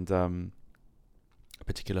 and a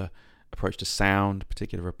particular approach to sound,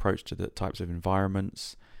 particular approach to the types of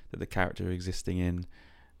environments that the character are existing in.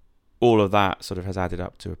 All of that sort of has added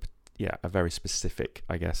up to a very specific,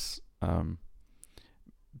 I guess,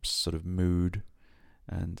 sort of mood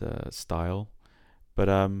and style. But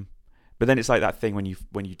then it's like that thing when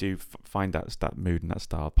you do find that mood and that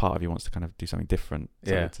style, part of you wants to kind of do something different,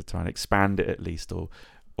 to try and expand it at least, or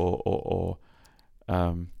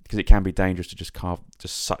because it can be dangerous to just carve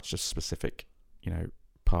just such a specific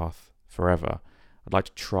path forever. I'd like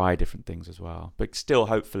to try different things as well, but still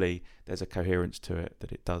hopefully there's a coherence to it,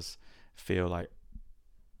 that it does feel like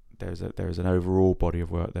there is an overall body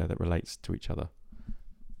of work there that relates to each other.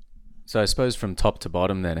 So I suppose from top to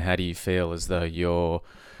bottom then, how do you feel as though your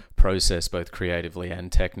process, both creatively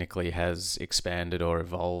and technically, has expanded or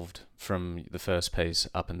evolved from the first piece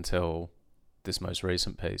up until this most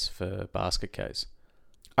recent piece for Basket Case?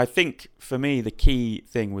 I think for me the key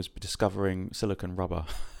thing was discovering silicon rubber.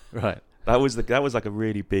 Right. That was like a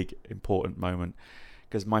really big important moment,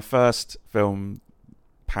 because my first film,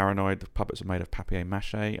 Paranoid, the puppets were made of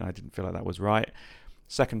papier-mâché, and I didn't feel like that was right.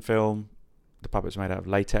 Second film, the puppets were made out of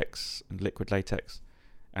latex and liquid latex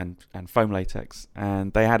and foam latex,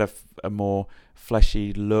 and they had a more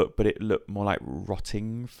fleshy look, but it looked more like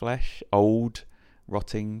rotting flesh, old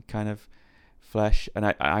rotting kind of flesh, and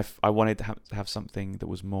I wanted to have something that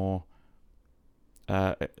was more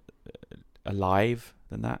alive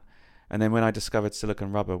than that. And then when I discovered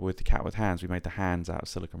silicon rubber with the Cat with Hands, we made the hands out of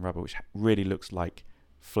silicon rubber, which really looks like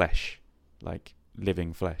flesh, like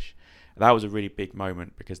living flesh. And that was a really big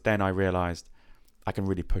moment, because then I realized I can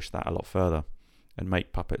really push that a lot further and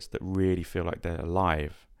make puppets that really feel like they're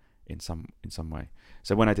alive in some way.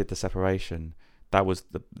 So when I did The Separation, that was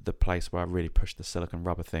the place where I really pushed the silicon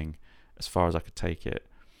rubber thing as far as I could take it,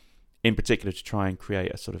 in particular to try and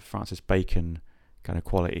create a sort of Francis Bacon kind of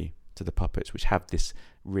quality to the puppets, which have this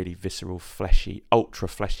really visceral, fleshy, ultra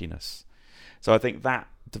fleshiness. So I think that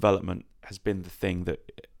development has been the thing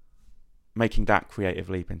that, making that creative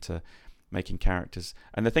leap into making characters.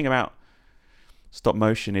 And the thing about stop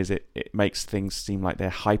motion is it makes things seem like they're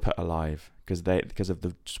hyper alive because of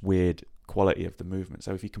the weird quality of the movement.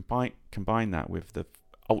 So if you combine that with the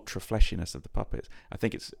ultra fleshiness of the puppets, I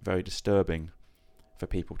think it's very disturbing for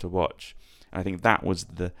people to watch. And I think that was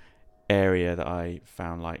the area that I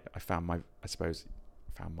found my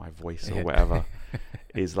voice or whatever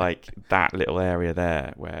is like that little area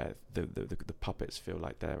there where the puppets feel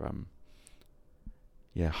like they're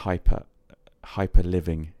hyper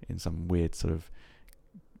living in some weird sort of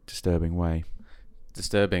disturbing way.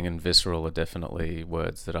 Disturbing and visceral are definitely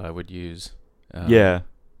words that I would use. Yeah,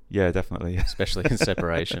 definitely. Especially in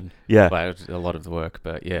Separation. Yeah. By a lot of the work,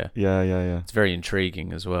 but yeah. Yeah. It's very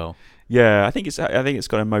intriguing as well. Yeah, I think it's got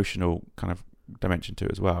an emotional kind of dimension to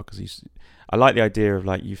it as well, because I like the idea of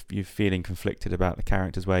like you feeling conflicted about the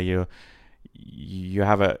characters, where you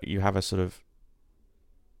have a sort of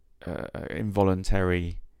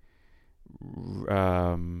involuntary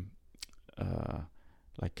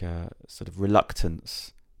like a sort of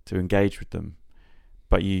reluctance to engage with them,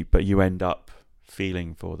 but you end up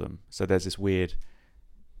feeling for them. So there's this weird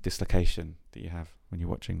dislocation that you have when you're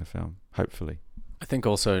watching the film, hopefully. I think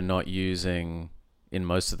also not using, in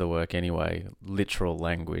most of the work anyway, literal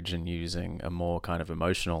language, and using a more kind of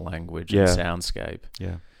emotional language and soundscape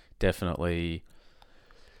definitely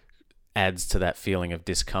adds to that feeling of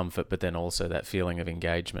discomfort, but then also that feeling of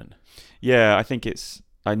engagement. Yeah, I think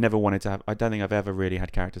I never wanted to have, I don't think I've ever really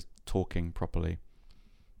had characters talking properly,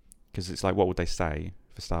 because it's like, what would they say,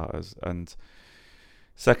 for starters? And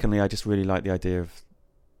secondly, I just really like the idea of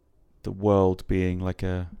the world being like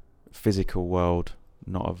a physical world,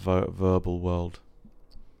 not a verbal world,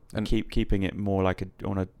 and keeping it more like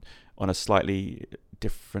on a slightly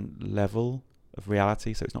different level of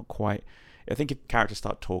reality. So it's not quite. I think if characters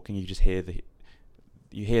start talking, you just hear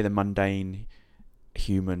the mundane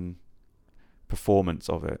human performance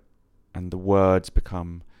of it, and the words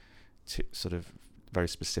become sort of very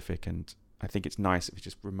specific. And I think it's nice if it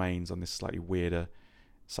just remains on this slightly weirder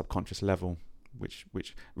subconscious level, which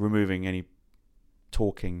removing any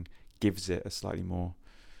talking gives it a slightly more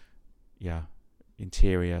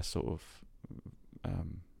interior sort of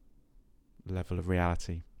level of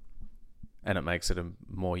reality, and it makes it a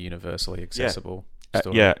more universally accessible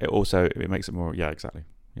story. It makes it more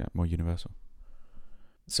more universal.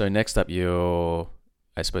 So next up, you're,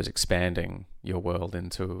 I suppose, expanding your world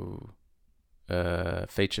into a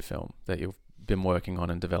feature film that you've been working on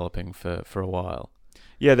and developing for a while.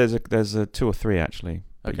 Yeah, there's a 2 or 3 actually.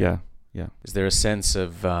 But okay. Yeah. Is there a sense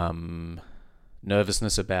of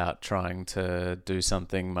nervousness about trying to do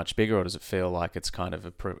something much bigger, or does it feel like it's kind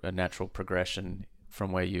of a natural progression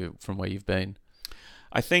from where you've been?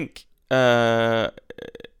 I think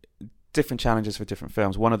different challenges for different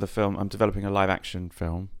films. One of the film, I'm developing a live action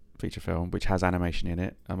feature film, which has animation in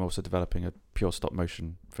it. I'm also developing a pure stop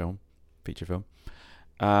motion feature film.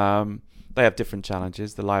 They have different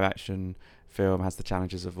challenges. The live action film has the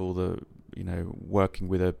challenges of all the, working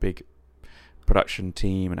with a big production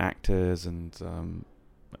team and actors and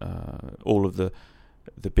all of the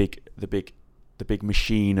big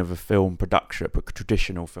machine of a film production,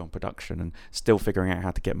 traditional film production, and still figuring out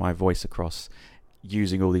how to get my voice across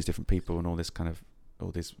using all these different people and all these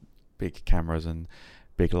big cameras and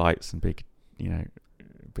big lights and big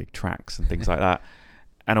tracks and things like that,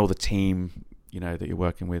 and all the team that you're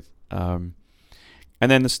working with. And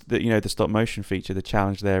then the stop motion feature, the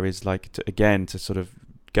challenge there is like to sort of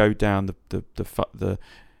go down the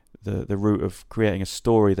the route of creating a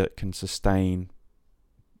story that can sustain,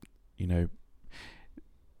 you know,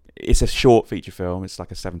 it's a short feature film. It's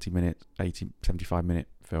like a 75 minute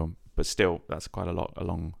film, but still that's quite a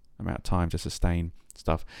long amount of time to sustain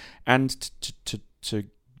stuff, and to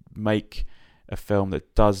make a film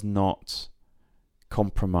that does not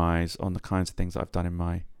compromise on the kinds of things that I've done in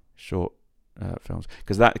my short films,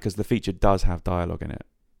 because the feature does have dialogue in it,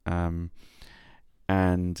 and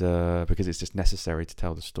because it's just necessary to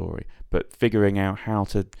tell the story. But figuring out how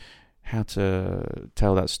to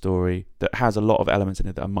tell that story that has a lot of elements in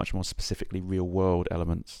it that are much more specifically real world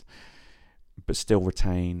elements, but still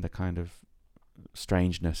retain the kind of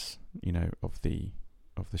strangeness, you know, of the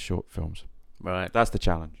short films. Right. That's the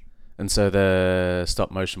challenge. And so the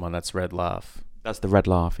stop motion one, that's Red Laugh. That's the Red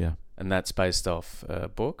Laugh, yeah. And that's based off a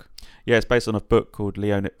book? Yeah, it's based on a book called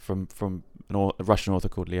Leonid from a Russian author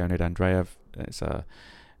called Leonid Andreev. It's a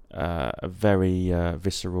very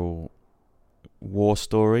visceral war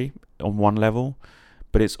story on one level,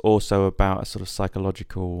 but it's also about a sort of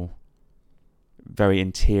psychological, very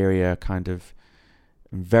interior kind of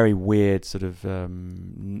very weird sort of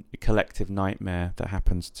collective nightmare that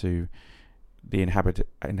happens to the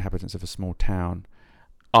inhabitants of a small town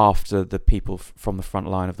after the people from the front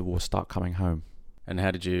line of the war start coming home. And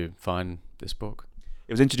how did you find this book?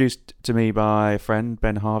 It was introduced to me by a friend,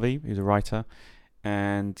 Ben Harvey, who's a writer,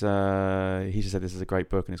 and he just said this is a great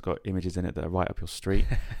book and it's got images in it that are right up your street.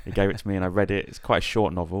 He gave it to me and I read it. It's quite a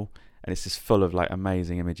short novel and it's just full of like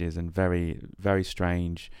amazing images and very, very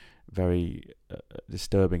strange, very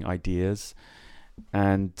disturbing ideas.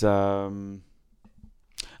 And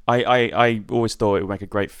I always thought it would make a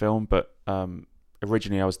great film, but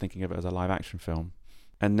originally I was thinking of it as a live action film.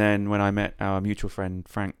 And then when I met our mutual friend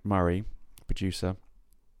Frank Murray, producer,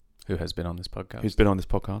 who has been on this podcast. Who's been on this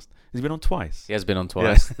podcast. He's been on twice. He has been on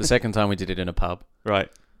twice. Yeah. The second time we did it in a pub. Right.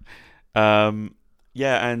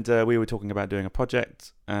 Yeah, and we were talking about doing a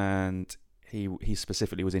project, and he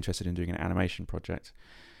specifically was interested in doing an animation project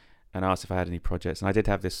and asked if I had any projects. And I did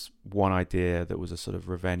have this one idea that was a sort of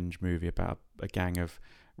revenge movie about a gang of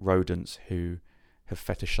rodents who have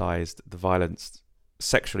sexually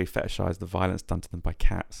fetishized the violence done to them by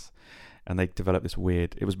cats. And they developed this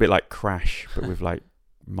weird, it was a bit like Crash, but with like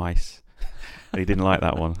mice. And he didn't like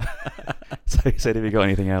that one. So he said, have you got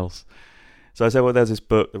anything else? So I said, well, there's this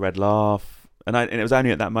book, The Red Laugh. And it was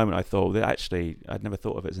only at that moment I thought that actually, I'd never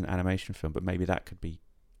thought of it as an animation film, but maybe that could be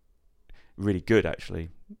really good actually,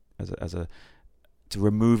 to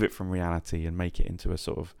remove it from reality and make it into a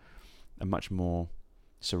sort of a much more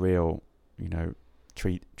surreal, you know,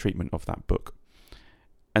 treatment of that book.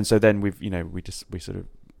 And so then we sort of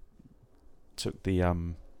took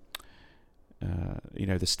the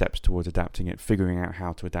the steps towards adapting it, figuring out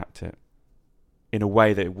how to adapt it in a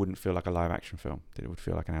way that it wouldn't feel like a live action film, that it would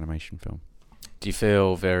feel like an animation film. Do you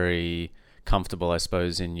feel very comfortable, I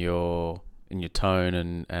suppose, in your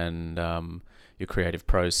tone and your creative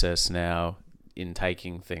process now in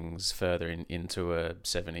taking things further into a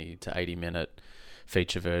 70 to 80 minute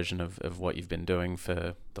feature version of what you've been doing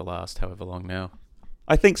for the last however long now?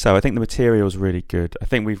 I think so. I think the material's really good. I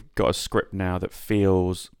think we've got a script now that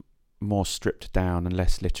feels more stripped down and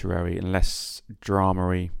less literary and less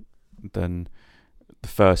drama-y than the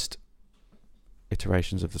first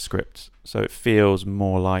iterations of the script. So it feels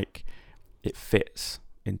more like it fits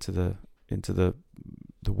into the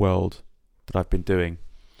world that I've been doing.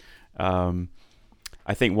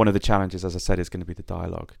 I think one of the challenges, as I said, is going to be the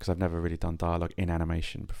dialogue, because I've never really done dialogue in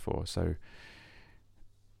animation before. So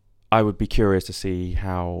I would be curious to see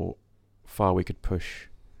how far we could push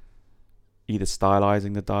either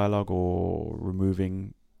stylizing the dialogue or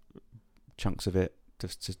removing chunks of it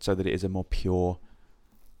just so that it is a more pure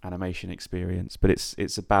animation experience. But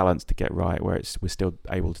it's a balance to get right, where we're still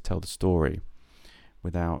able to tell the story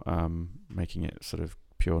without making it sort of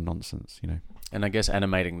pure nonsense, you know. And I guess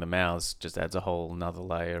animating the mouths just adds a whole another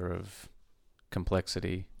layer of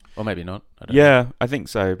complexity, or maybe not. I don't know. I think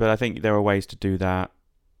so. But I think there are ways to do that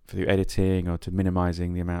through editing or to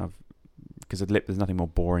minimizing the amount of, because there's nothing more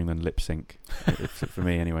boring than lip sync for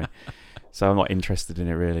me anyway. So I'm not interested in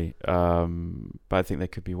it really. But I think there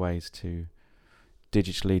could be ways to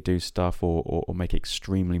digitally do stuff or make it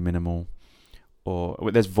extremely minimal.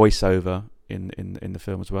 Or there's voiceover in the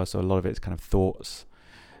film as well, so a lot of it is kind of thoughts.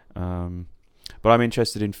 But I'm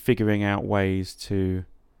interested in figuring out ways to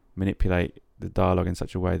manipulate the dialogue in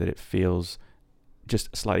such a way that it feels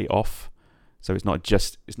just slightly off. So it's not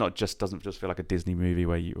just doesn't just feel like a Disney movie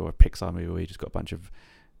or a Pixar movie where you just got a bunch of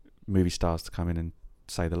movie stars to come in and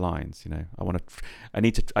say the lines. You know, I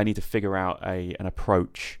need to figure out an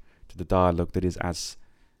approach to the dialogue that is as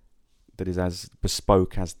as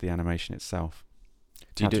bespoke as the animation itself.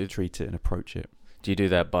 Do you to treat it and approach it. Do you do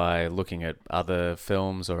that by looking at other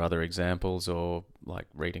films or other examples, or like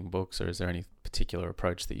reading books, or is there any particular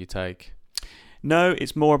approach that you take? No,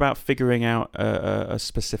 it's more about figuring out a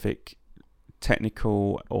specific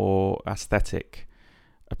technical or aesthetic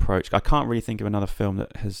approach. I can't really think of another film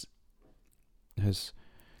that has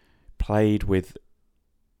played with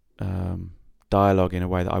dialogue in a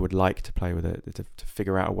way that I would like to play with it, to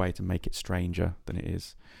figure out a way to make it stranger than it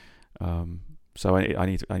is. So I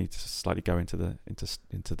need to slightly go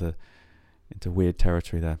into weird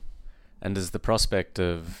territory there. And does the prospect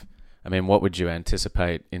of, I mean, what would you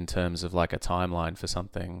anticipate in terms of like a timeline for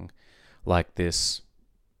something like this,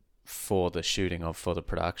 for the shooting of, for the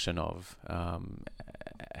production of?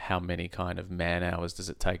 How many kind of man hours does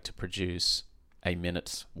it take to produce a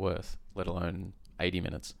minute's worth, let alone 80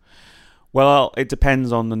 minutes? Well, it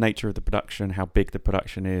depends on the nature of the production, how big the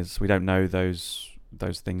production is. We don't know those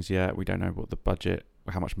things yet. We don't know what the budget,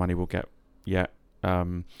 how much money we'll get yet.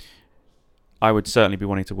 I would certainly be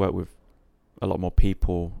wanting to work with a lot more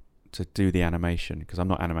people to do the animation, because I'm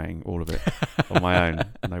not animating all of it on my own.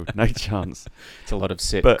 No chance. It's a lot of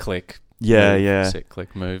click. Yeah, move, yeah. Sit,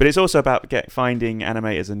 click, move. But it's also about finding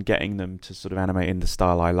animators and getting them to sort of animate in the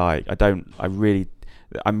style I like.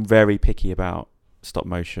 I'm very picky about stop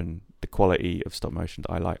motion, the quality of stop motion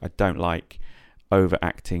that I like. I don't like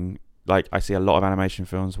overacting. Like, I see a lot of animation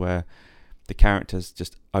films where the characters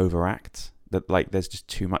just overact. That, like, there's just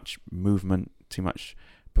too much movement, too much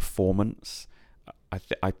performance.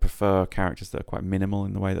 I prefer characters that are quite minimal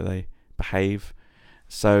in the way that they behave.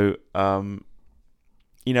 So, and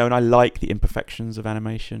I like the imperfections of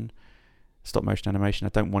animation, stop motion animation. I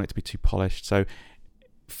don't want it to be too polished. So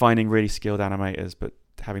finding really skilled animators, but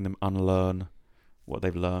having them unlearn what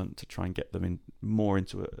they've learned to try and get them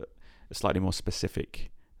into a slightly more specific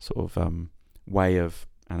sort of way of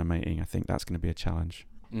animating, I think that's going to be a challenge.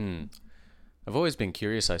 I've always been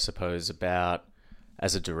curious, I suppose, about,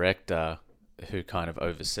 as a director who kind of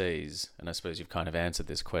oversees, and I suppose you've kind of answered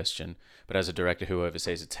this question, but as a director who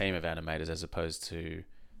oversees a team of animators as opposed to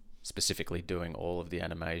specifically doing all of the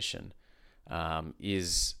animation,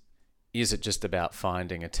 is it just about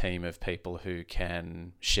finding a team of people who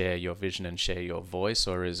can share your vision and share your voice,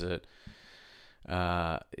 or is it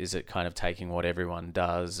kind of taking what everyone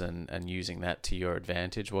does and using that to your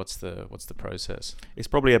advantage? What's the process? It's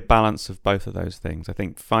probably a balance of both of those things. I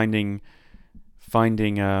think finding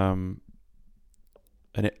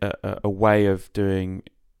a way of doing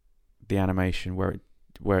the animation where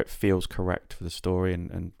it feels correct for the story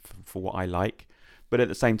and for what I like, but at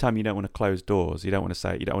the same time you don't want to close doors. You don't want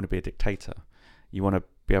to be a dictator. You want to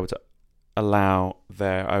be able to allow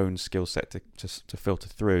their own skill set to filter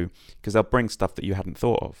through, because they'll bring stuff that you hadn't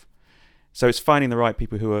thought of. So it's finding the right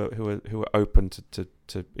people who are open to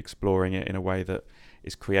exploring it in a way that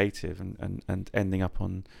is creative and ending up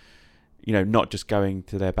on, not just going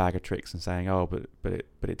to their bag of tricks and saying, oh, but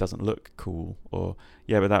it doesn't look cool, or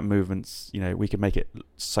but that movement's, we can make it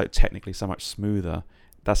so technically so much smoother.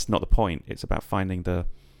 That's not the point. It's about finding the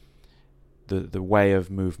way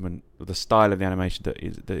of movement, the style of the animation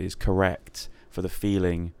that is correct for the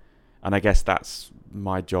feeling, and I guess that's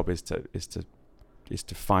my job is to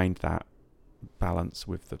find that balance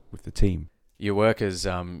with the team. Your work has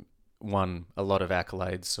won a lot of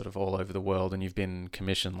accolades sort of all over the world, and you've been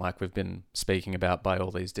commissioned, like we've been speaking about, by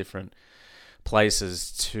all these different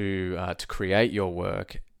places to create your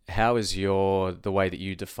work. How is the way that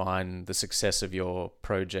you define the success of your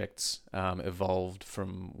projects evolved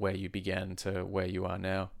from where you began to where you are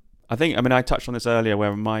now? I touched on this earlier,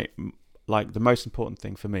 where the most important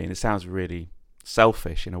thing for me, and it sounds really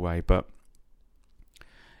selfish in a way, but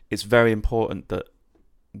it's very important that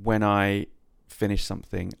when I finish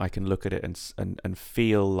something, I can look at it and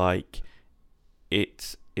feel like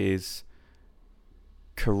it is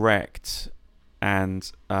correct,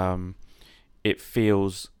 and it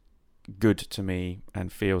feels good to me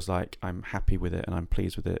and feels like I'm happy with it and I'm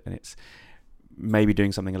pleased with it, and it's maybe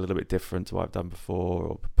doing something a little bit different to what I've done before,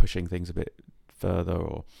 or pushing things a bit further,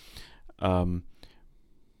 or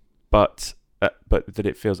but that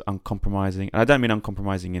it feels uncompromising. And I don't mean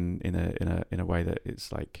uncompromising in a way that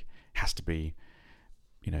it's like has to be,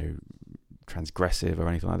 transgressive or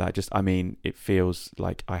anything like that. Just, it feels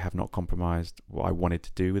like I have not compromised what I wanted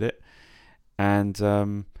to do with it.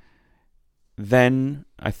 And then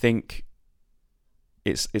I think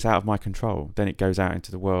it's out of my control. Then it goes out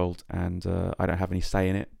into the world, and I don't have any say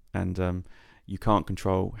in it. And you can't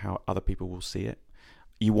control how other people will see it.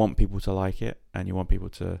 You want people to like it, and you want people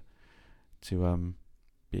to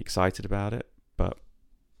be excited about it, but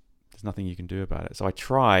there's nothing you can do about it. So I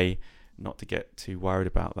try not to get too worried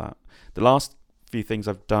about that. The last few things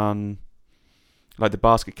I've done, like the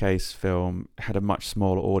Basket Case film, had a much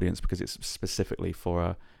smaller audience because it's specifically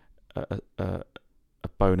for a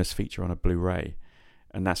bonus feature on a Blu-ray,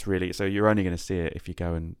 and that's really, so you're only going to see it if you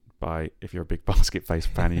go and buy, if you're a big Basket Case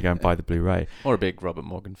fan and you go and buy the Blu-ray, or a big Robert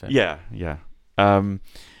Morgan fan. Yeah.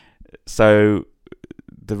 So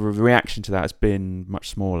the reaction to that has been much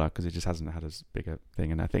smaller because it just hasn't had as big a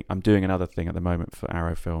thing. And I think I'm doing another thing at the moment for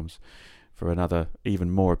Arrow Films for another even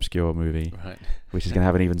more obscure movie, Right. which is going to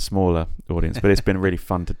have an even smaller audience. But it's been really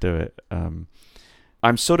fun to do it.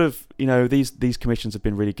 I'm sort of, these commissions have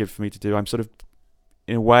been really good for me to do. I'm sort of,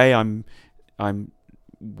 in a way, I'm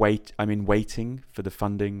waiting for the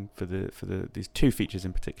funding for these two features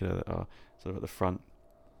in particular that are sort of at the front.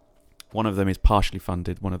 One of them is partially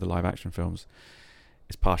funded. One of the live action films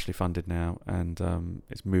is partially funded now, and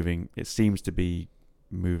it's moving. It seems to be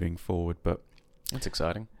moving forward, but That's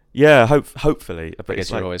exciting. yeah, hopefully. But I guess it's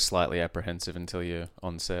you're like, always slightly apprehensive until you're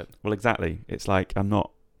on set. well, exactly. It's like I'm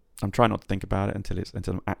trying not to think about it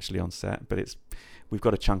until I'm actually on set. But we've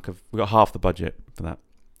got half the budget for that,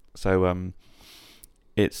 so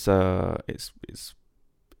it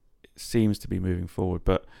seems to be moving forward.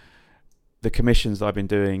 But the commissions that I've been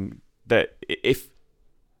doing, that if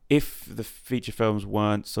the feature films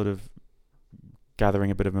weren't sort of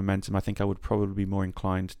gathering a bit of momentum, I think I would probably be more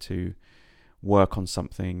inclined to work on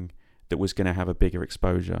something that was going to have a bigger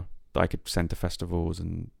exposure that I could send to festivals,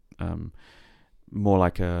 and more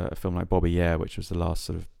like a film like Bobby Yeah, which was the last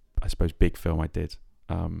sort of, I suppose, big film I did.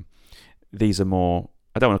 These are more,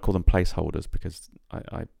 I don't want to call them placeholders because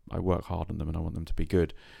I work hard on them and I want them to be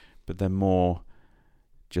good, but they're more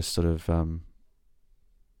just sort of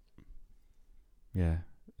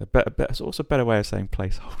it's also a better way of saying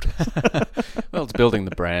placeholder. Well, it's building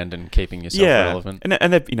the brand and keeping yourself relevant.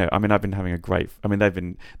 And they've, I've been having they've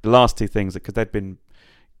been the last two things, because they've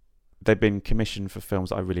been commissioned for films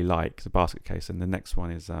that I really like, the Basket Case, and the next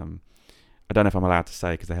one is I don't know if I'm allowed to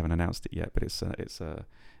say because they haven't announced it yet, but it's a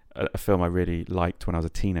film I really liked when I was a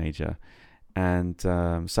teenager, and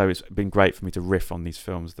so it's been great for me to riff on these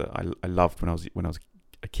films that I loved when I was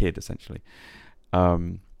a kid, essentially.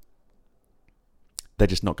 They're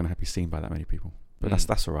just not going to be seen by that many people, but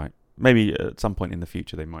that's all right. Maybe at some point in the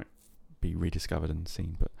future they might be rediscovered and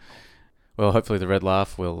seen. But well, hopefully the Red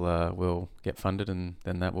Laugh will get funded, and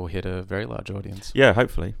then that will hit a very large audience. Yeah,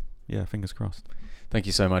 hopefully. Yeah, fingers crossed. Thank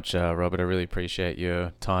you so much, Robert. I really appreciate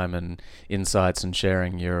your time and insights and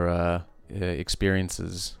sharing your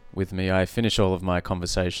experiences with me. I finish all of my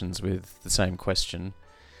conversations with the same question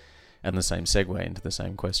and the same segue into the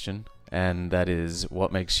same question, and that is,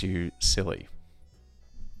 what makes you silly?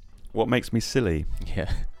 What makes me silly? Yeah.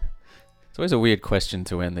 It's always a weird question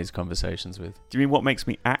to end these conversations with. Do you mean what makes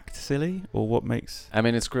me act silly, or what makes... I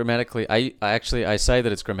mean, it's grammatically... I say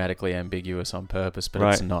that it's grammatically ambiguous on purpose, but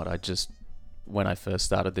It's not. I just, when I first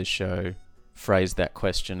started this show, phrased that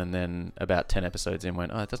question, and then about 10 episodes in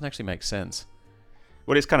went, it doesn't actually make sense.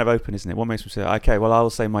 Well, it's kind of open, isn't it? What makes me silly? Okay, well, I'll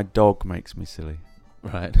say my dog makes me silly.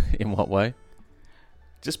 Right. In what way?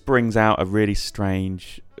 Just brings out a really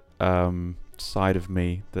strange side of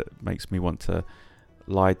me that makes me want to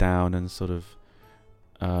lie down and sort of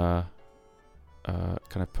kind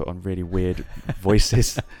of put on really weird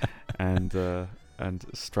voices and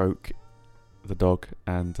stroke the dog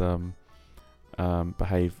and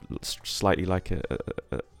behave slightly like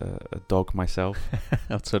a dog myself.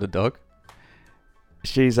 What sort of dog?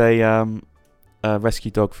 She's a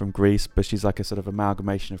rescue dog from Greece, but she's like a sort of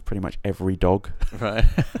amalgamation of pretty much every dog, right?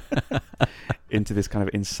 into this kind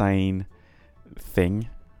of insane thing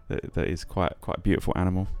that is quite a beautiful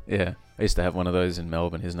animal. Yeah, I used to have one of those in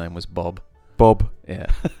Melbourne. His name was Bob. Bob. Yeah.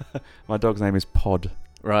 My dog's name is Pod.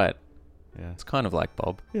 Right. Yeah. It's kind of like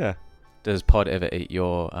Bob. Yeah. Does Pod ever eat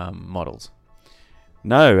your models?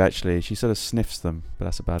 No, actually, she sort of sniffs them, but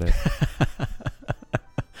that's about it.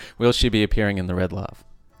 Will she be appearing in the Red Laugh?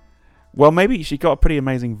 Well, maybe. She got a pretty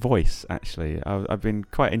amazing voice, actually. I've been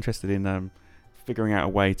quite interested in figuring out a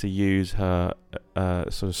way to use her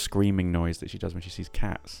sort of screaming noise that she does when she sees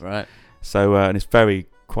cats. Right. So, and it's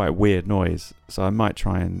quite a weird noise, so I might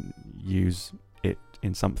try and use it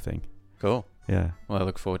in something. Cool. Yeah. Well, I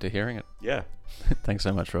look forward to hearing it. Yeah. Thanks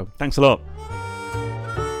so much, Rob. Thanks a lot.